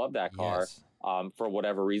 or you love that car for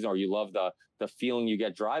whatever reason, or you love the feeling you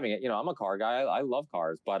get driving it. I'm a car guy. I love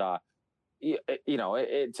cars, but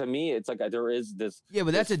to me, it's like there is this. Yeah,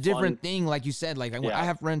 but that's a different thing. Like you said, like I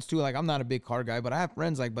have friends too. Like, I'm not a big car guy, but I have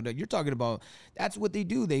friends but you're talking about, that's what they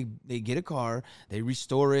do. They get a car, they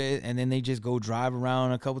restore it, and then they just go drive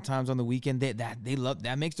around a couple times on the weekend. They love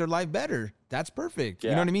that, makes their life better. That's perfect. You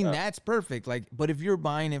know what I mean? Yeah. That's perfect. Like, but if you're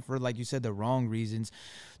buying it for, like you said, the wrong reasons,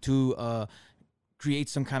 to create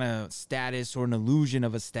some kind of status or an illusion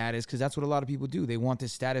of a status, because that's what a lot of people do. They want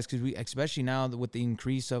this status because especially now with the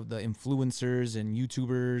increase of the influencers and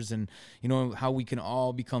YouTubers, and how we can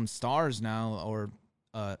all become stars now, or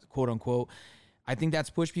quote unquote. I think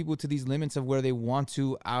that's pushed people to these limits of where they want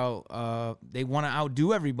to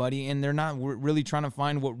outdo everybody, and they're not really trying to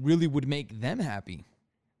find what really would make them happy.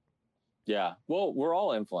 Yeah, well, we're all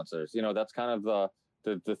influencers. That's kind of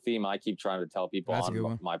the theme I keep trying to tell people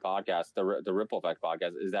on my podcast, the Ripple Effect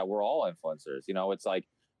podcast, is that we're all influencers. It's like,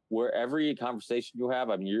 where every conversation you have,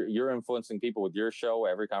 I mean, you're influencing people with your show.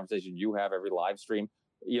 Every conversation you have, every live stream,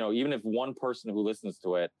 even if one person who listens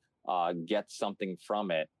to it gets something from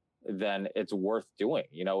it, then it's worth doing.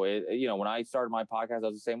 When I started my podcast, I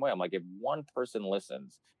was the same way. I'm like, if one person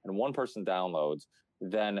listens and one person downloads,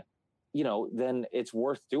 then it's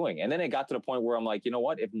worth doing. And then it got to the point where I'm like, you know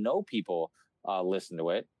what? If no people listen to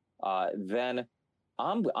it, then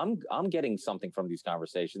I'm getting something from these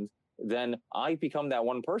conversations. Then I become that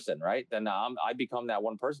one person, right? Then I become that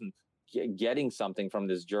one person getting something from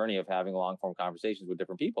this journey of having long form conversations with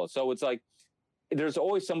different people. So it's like, there's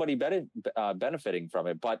always somebody benefiting from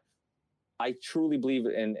it. But I truly believe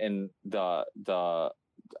in the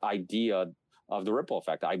idea of the ripple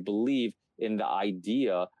effect. I believe in the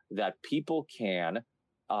idea that people can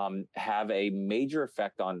have a major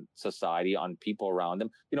effect on society, on people around them.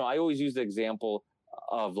 I always use the example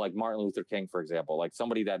of like Martin Luther King, for example, like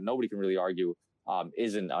somebody that nobody can really argue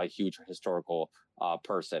isn't a huge historical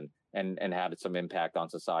person and had some impact on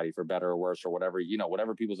society for better or worse, or whatever,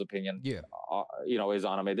 whatever people's opinion, is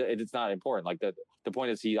on him. It's not important. Like the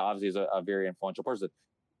point is, he obviously is a very influential person,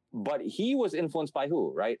 but he was influenced by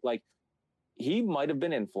who, right? Like, he might have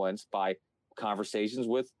been influenced by conversations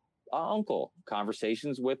with uncle,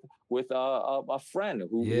 conversations with a friend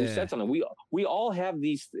who Yeah. said something. We all have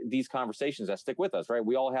these conversations that stick with us, right?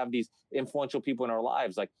 We all have these influential people in our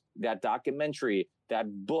lives, like that documentary, that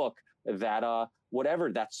book, that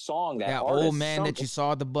whatever, that song, that old artist, man that you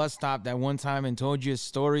saw at the bus stop that one time and told you a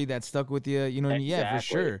story that stuck with you. You know what I mean? Yeah, for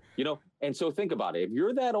Exactly. sure. You know, and so think about it. If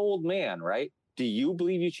you're that old man, right? Do you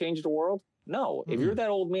believe you changed the world? No. If you're that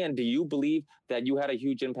old man, do you believe that you had a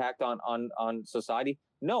huge impact on society?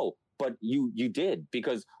 No. But you did,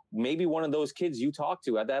 because maybe one of those kids you talked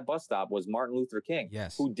to at that bus stop was Martin Luther King,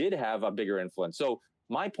 Yes. who did have a bigger influence. So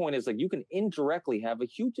my point is, like, you can indirectly have a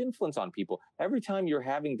huge influence on people. Every time you're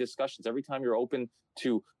having discussions, every time you're open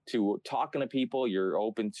to talking to people, you're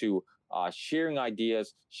open to sharing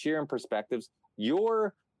ideas, sharing perspectives,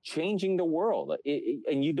 you're changing the world.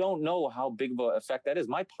 And you don't know how big of an effect that is.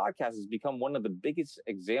 My podcast has become one of the biggest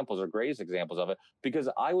examples or greatest examples of it, because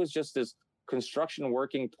I was just this construction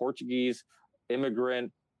working Portuguese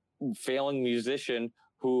immigrant, failing musician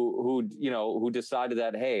who decided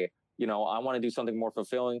that, hey, I want to do something more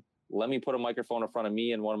fulfilling. Let me put a microphone in front of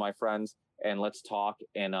me and one of my friends, and let's talk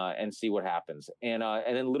and see what happens. And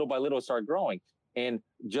then little by little it started growing. And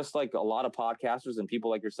just like a lot of podcasters and people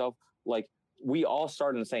like yourself, like, we all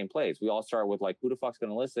start in the same place. We all start with, like, who the fuck's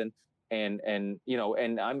going to listen? And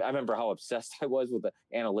I remember how obsessed I was with the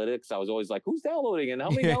analytics. I was always like, who's downloading and how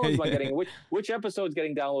many downloads am I getting? Which episode's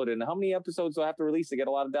getting downloaded and how many episodes do I have to release to get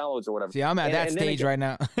a lot of downloads or whatever? See, I'm at that stage right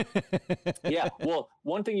now. Yeah. Well,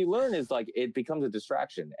 one thing you learn is, like, it becomes a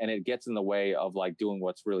distraction and it gets in the way of, like, doing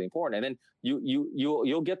what's really important. And then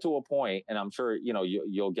you'll get to a point, and I'm sure,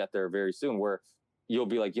 you'll get there very soon, where you'll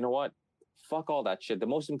be like, you know what? Fuck all that shit. The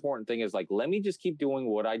most important thing is, like, let me just keep doing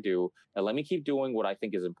what I do, and let me keep doing what I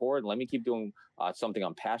think is important. Let me keep doing something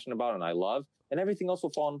I'm passionate about and I love, and everything else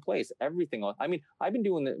will fall in place. Everything else. I mean, I've been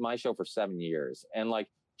doing my show for 7 years, and, like,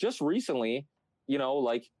 just recently,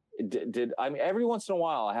 like, I mean, every once in a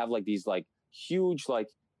while I have, like, these, like, huge, like,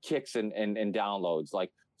 kicks and downloads. Like,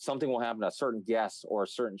 something will happen to a certain guest or a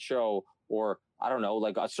certain show, or I don't know,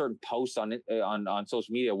 like, a certain post on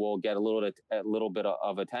social media will get a little bit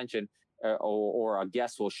of attention. Or a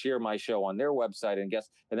guest will share my show on their website and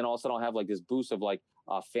then all of a sudden I'll have, like, this boost of, like,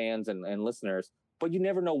 fans and listeners, but you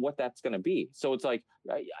never know what that's going to be. So it's like,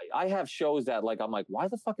 I have shows that, like, I'm like, why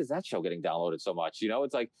the fuck is that show getting downloaded so much?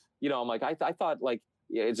 It's like, I'm like, I thought, like,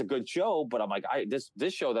 yeah, it's a good show, but I'm like, this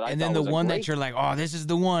show that I and thought then the was one great, that you're like, oh, this is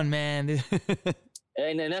the one, man.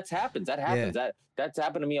 and that happens. Yeah. That's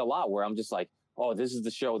happened to me a lot, where I'm just like, oh, this is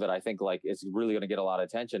the show that I think, like, it's really going to get a lot of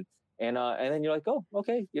attention. And then you're like, oh,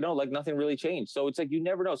 okay, like, nothing really changed. So it's like, you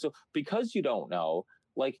never know. So because you don't know,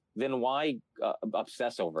 like, then why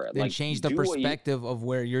obsess over it? Then Like, change the do what perspective of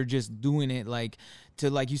where you're just doing it, like, to,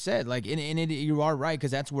 like you said, like, in it, you are right,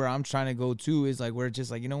 because that's where I'm trying to go to, is like, where it's just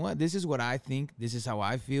like, you know what, this is what I think, this is how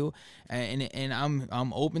I feel, and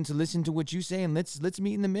I'm open to listen to what you say, and let's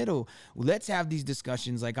meet in the middle. Let's have these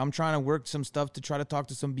discussions. Like, I'm trying to work some stuff to try to talk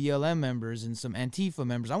to some BLM members and some Antifa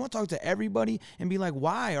members. I want to talk to everybody and be like,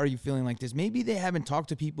 why are you feeling like this? Maybe they haven't talked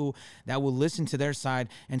to people that will listen to their side,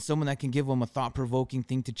 and someone that can give them a thought-provoking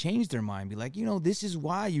thing to change their mind. Be like, this is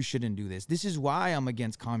why you shouldn't do this. This is why I'm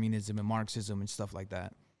against communism and Marxism and stuff like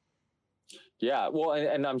that. Yeah, well,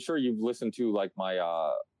 and I'm sure you've listened to, like, my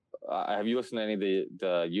have you listened to any of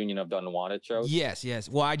the Union of the Unwanted shows? Yes.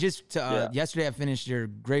 Well, I just yesterday I finished your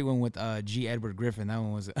great one with G. Edward Griffin. That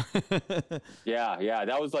one was Yeah,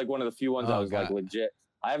 that was, like, one of the few ones I was God. like, legit.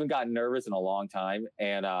 I haven't gotten nervous in a long time,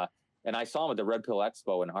 and I saw him at the Red Pill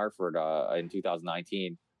Expo in Hartford in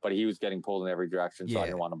 2019, but he was getting pulled in every direction, so I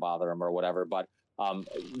didn't want to bother him or whatever. But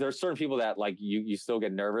there's certain people that, like, you still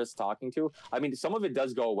get nervous talking to. I mean, some of it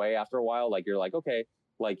does go away after a while. Like, you're like, okay,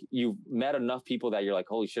 like, you've met enough people that you're like,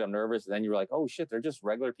 holy shit, I'm nervous. And then you're like, oh shit, they're just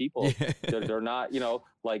regular people. They're not,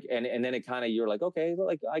 like, and then it kind of, you're like, okay,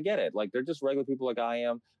 like, I get it. Like, they're just regular people like I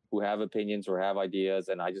am, who have opinions or have ideas.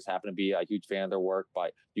 And I just happen to be a huge fan of their work,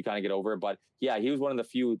 but you kind of get over it. But yeah, he was one of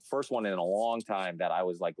the first one in a long time that I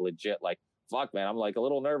was, like, legit, like, fuck, man, I'm, like, a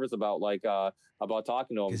little nervous about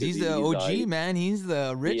talking to him. because he's the OG, man. He's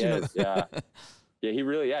the original. He is, yeah.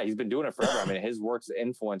 Yeah, he's been doing it forever. I mean, his work's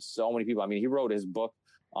influenced so many people. I mean, he wrote his book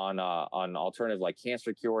on alternative, like,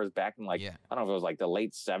 cancer cures back in, like, I don't know if it was, like, the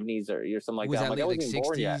late 70s or something like Was that. that I like wasn't even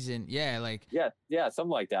born yet. 60s and Yeah,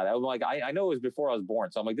 something like that. I was like, I know it was before I was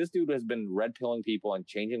born. So I'm like, this dude has been red pilling people and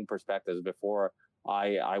changing perspectives before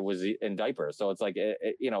I was in diapers. So it's like,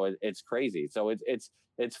 it's crazy. So it's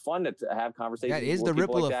it's fun to have conversations. That is with the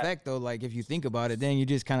people ripple like that. effect, though. Like if you think about it, then you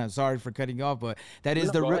just kind of sorry for cutting you off, but that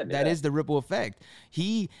is No, go ahead, that yeah. is the ripple effect.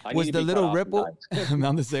 He I was need to the be cut little off ripple. sometimes.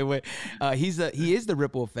 I'm the same way. He is the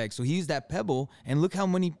ripple effect. So he's that pebble, and look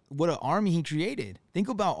what an army he created. Think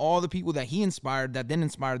about all the people that he inspired, that then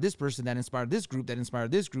inspired this person, that inspired this group, that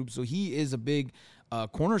inspired this group. So he is a big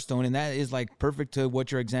cornerstone, and that is like perfect to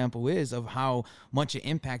what your example is of how much an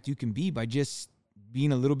impact you can be by just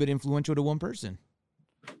being a little bit influential to one person.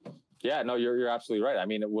 Yeah, no, you're absolutely right. I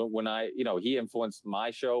mean, when I, he influenced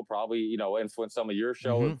my show, probably, influenced some of your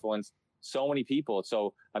show, influenced so many people.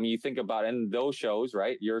 So, I mean, you think about in those shows,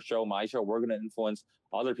 right? Your show, my show, we're going to influence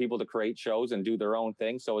other people to create shows and do their own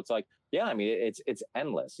thing. So it's like, yeah, I mean, it's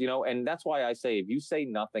endless, and that's why I say, if you say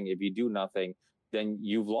nothing, if you do nothing, then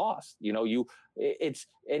you've lost. This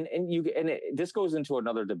goes into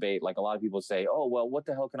another debate. Like a lot of people say, oh, well, what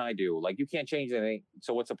the hell can I do? Like, you can't change anything.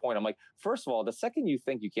 So what's the point? I'm like, first of all, the second you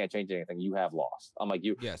think you can't change anything, you have lost. I'm like,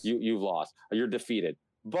 you've lost. You're defeated.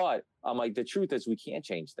 But I'm like, the truth is we can't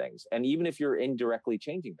change things. And even if you're indirectly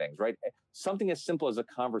changing things, right? Something as simple as a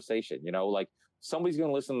conversation, like somebody's going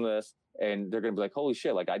to listen to this and they're going to be like, holy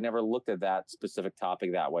shit, like I never looked at that specific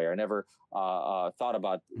topic that way. Or I never thought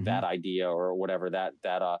about that idea or whatever, that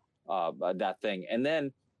thing. And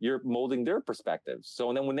then you're molding their perspectives. So,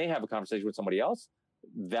 and then when they have a conversation with somebody else,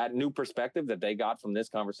 that new perspective that they got from this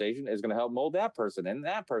conversation is going to help mold that person and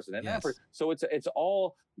that person and that person. So it's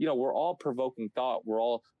all, we're all provoking thought. We're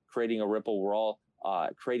all creating a ripple. We're all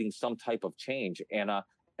creating some type of change. And I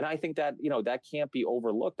think that, that can't be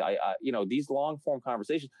overlooked. These long form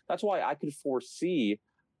conversations, that's why I could foresee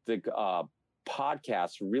the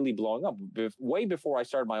podcast really blowing up way before I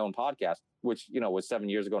started my own podcast, which, was 7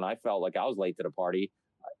 years ago. And I felt like I was late to the party.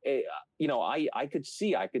 I could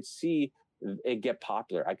see it get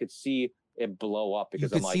popular. I could see it blow up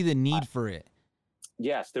because you could see the need for it.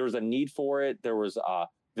 Yes, there was a need for it. There was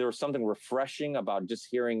something refreshing about just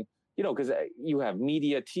hearing, because you have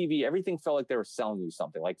media, TV, everything felt like they were selling you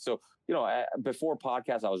something. Like, so, before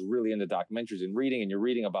podcasts, I was really into documentaries and reading, and you're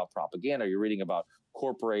reading about propaganda, you're reading about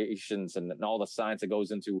corporations and all the science that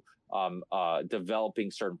goes into developing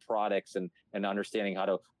certain products and understanding how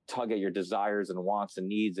to tug at your desires and wants and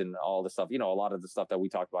needs and all the stuff, a lot of the stuff that we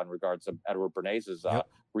talked about in regards to Edward Bernays'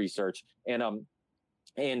 research. And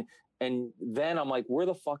then I'm like, where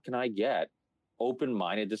the fuck can I get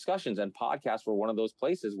open-minded discussions? And podcasts were one of those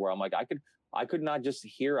places where I'm like, I could not just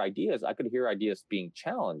hear ideas. I could hear ideas being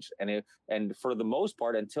challenged. And for the most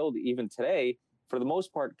part, until even today, for the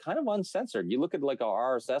most part, kind of uncensored. You look at like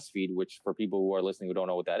our RSS feed, which for people who are listening who don't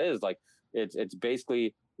know what that is, like it's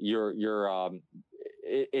basically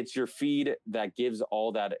it's your feed that gives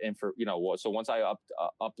all that info. So once I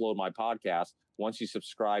upload my podcast, once you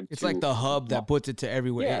subscribe, it's like the hub that puts it to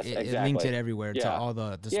everywhere. Yes, it links it everywhere to all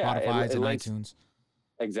the Spotify's and links, iTunes.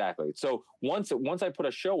 Exactly. So once I put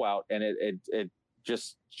a show out and it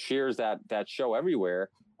just shares that show everywhere,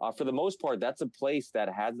 for the most part, that's a place that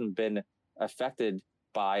hasn't been affected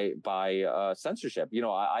by censorship.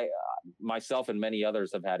 I myself and many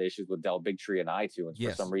others have had issues with Del Bigtree and iTunes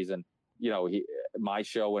for some reason. My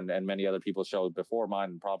show and many other people's shows before mine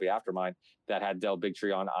and probably after mine that had Del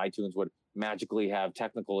Bigtree on iTunes would magically have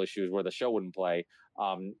technical issues where the show wouldn't play.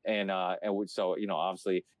 So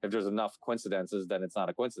obviously if there's enough coincidences, then it's not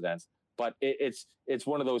a coincidence. But it's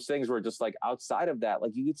one of those things where just like outside of that,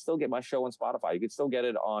 like you could still get my show on Spotify. You could still get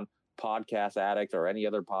it on Podcast Addict or any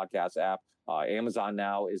other podcast app. Amazon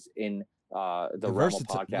now is in the realm of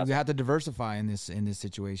podcast. You have to diversify in this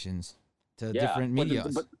situations to different media.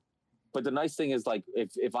 But the nice thing is, like,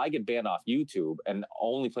 if I get banned off YouTube and the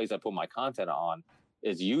only place I put my content on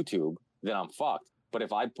is YouTube, then I'm fucked. But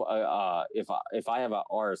if I have a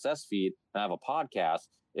RSS feed and I have a podcast,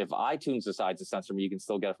 if iTunes decides to censor me, you can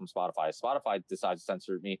still get it from Spotify. If Spotify decides to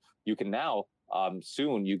censor me, you can now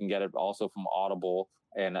soon you can get it also from Audible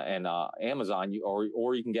and Amazon,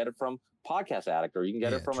 or you can get it from Podcast Addict, or you can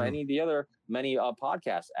get it from any of the other many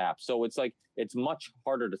podcast apps. So it's like it's much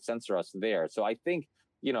harder to censor us there. So I think,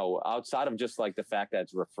 outside of just like the fact that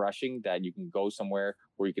it's refreshing that you can go somewhere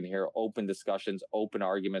where you can hear open discussions, open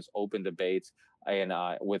arguments, open debates, and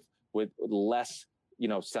with less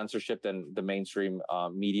censorship than the mainstream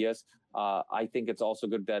medias. I think it's also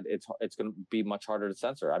good that it's going to be much harder to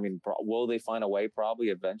censor. I mean, will they find a way? Probably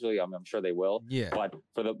eventually. I'm sure they will. Yeah. But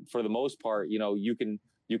for the most part, you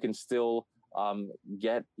can still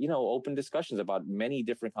get open discussions about many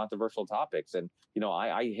different controversial topics. And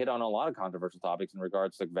I hit on a lot of controversial topics in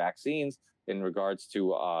regards to vaccines, in regards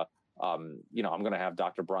to You know, I'm going to have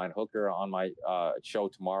Dr. Brian Hooker on my show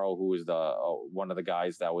tomorrow, who is the one of the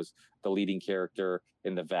guys that was the leading character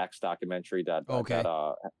in the Vax documentary that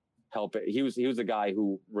helped. He was the guy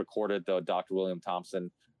who recorded the Dr. William Thompson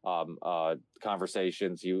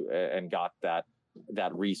conversations. And got that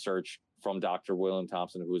research from Dr. William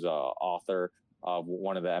Thompson, who's a author of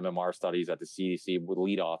one of the MMR studies at the CDC,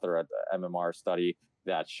 lead author at the MMR study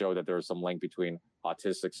that showed that there was some link between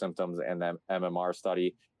autistic symptoms and the MMR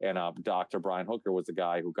study. And Dr. Brian Hooker was the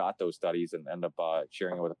guy who got those studies and ended up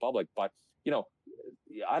sharing it with the public. But, you know,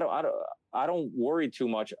 I don't worry too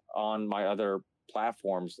much on my other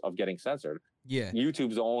platforms of getting censored. Yeah.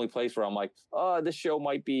 YouTube's the only place where I'm like, oh, this show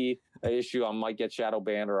might be an issue. I might get shadow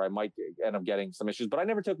banned, or I might end up getting some issues. But I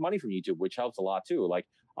never took money from YouTube, which helps a lot too. Like,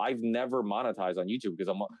 I've never monetized on YouTube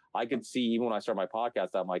because I could see, even when I started my podcast,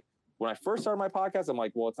 I'm like, when I first started my podcast, I'm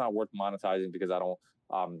like, well, it's not worth monetizing because I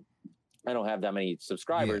don't have that many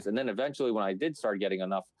subscribers. Yeah. And then eventually, when I did start getting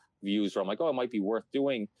enough views, where I'm like, oh, it might be worth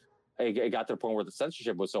doing. It got to the point where the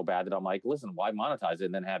censorship was so bad that I'm like, listen, why monetize it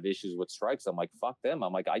and then have issues with strikes? I'm like, fuck them.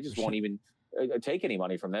 I'm like, I just won't even take any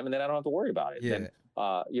money from them, and then I don't have to worry about it. Yeah. And,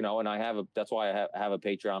 you know, and that's why I have a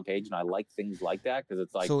Patreon page, and I like things like that, because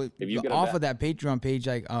it's like, so if you get off of that Patreon page,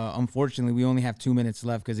 like, unfortunately, we only have 2 minutes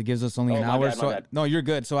left because it gives us only an hour. Bad. No, you're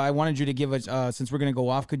good. So I wanted you to give us, since we're gonna go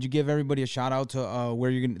off, could you give everybody a shout out to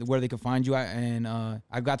where they can find you at? And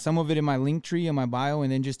I've got some of it in my link tree in my bio,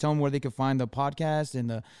 and then just tell them where they can find the podcast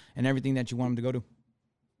and everything that you want them to go to.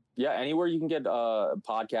 Yeah, anywhere you can get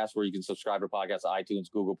podcasts, where you can subscribe to podcasts,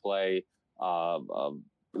 iTunes, Google Play.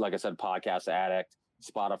 Like I said, Podcast Addict,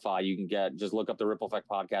 Spotify. You can just look up the Ripple Effect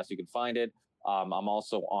Podcast. You can find it. I'm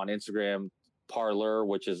also on Instagram, Parler,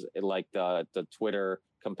 which is like the Twitter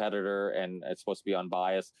competitor, and it's supposed to be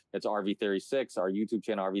unbiased. It's RV36, our YouTube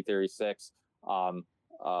channel, RV36, Instagram,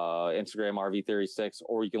 RV36,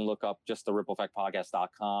 or you can look up just the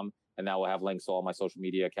RippleEffectPodcast.com, and that will have links to all my social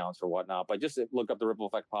media accounts or whatnot. But just look up the Ripple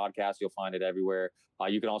Effect Podcast. You'll find it everywhere.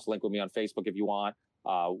 You can also link with me on Facebook if you want.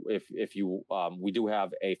 If you we do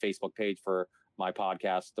have a Facebook page for my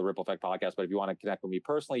podcast, the Ripple Effect Podcast, but if you want to connect with me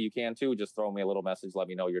personally, you can too. Just throw me a little message, let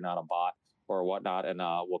me know you're not a bot or whatnot, and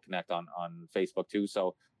we'll connect on Facebook too.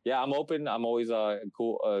 So yeah, I'm open. I'm always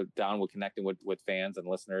cool down with connecting with fans and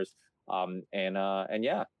listeners. And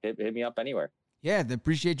yeah, hit me up anywhere. Yeah,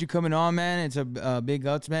 appreciate you coming on, man. It's a big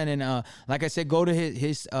guts, man. And like I said, go to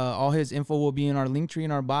his all his info will be in our link tree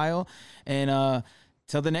in our bio. And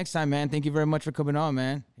till the next time, man. Thank you very much for coming on,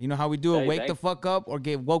 man. You know how we do it. Wake the fuck up or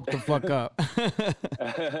get woke the fuck up.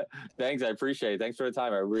 Thanks. I appreciate it. Thanks for the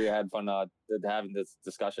time. I really had fun having this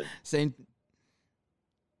discussion. Same.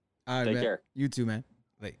 All right, Take man. care. You too, man.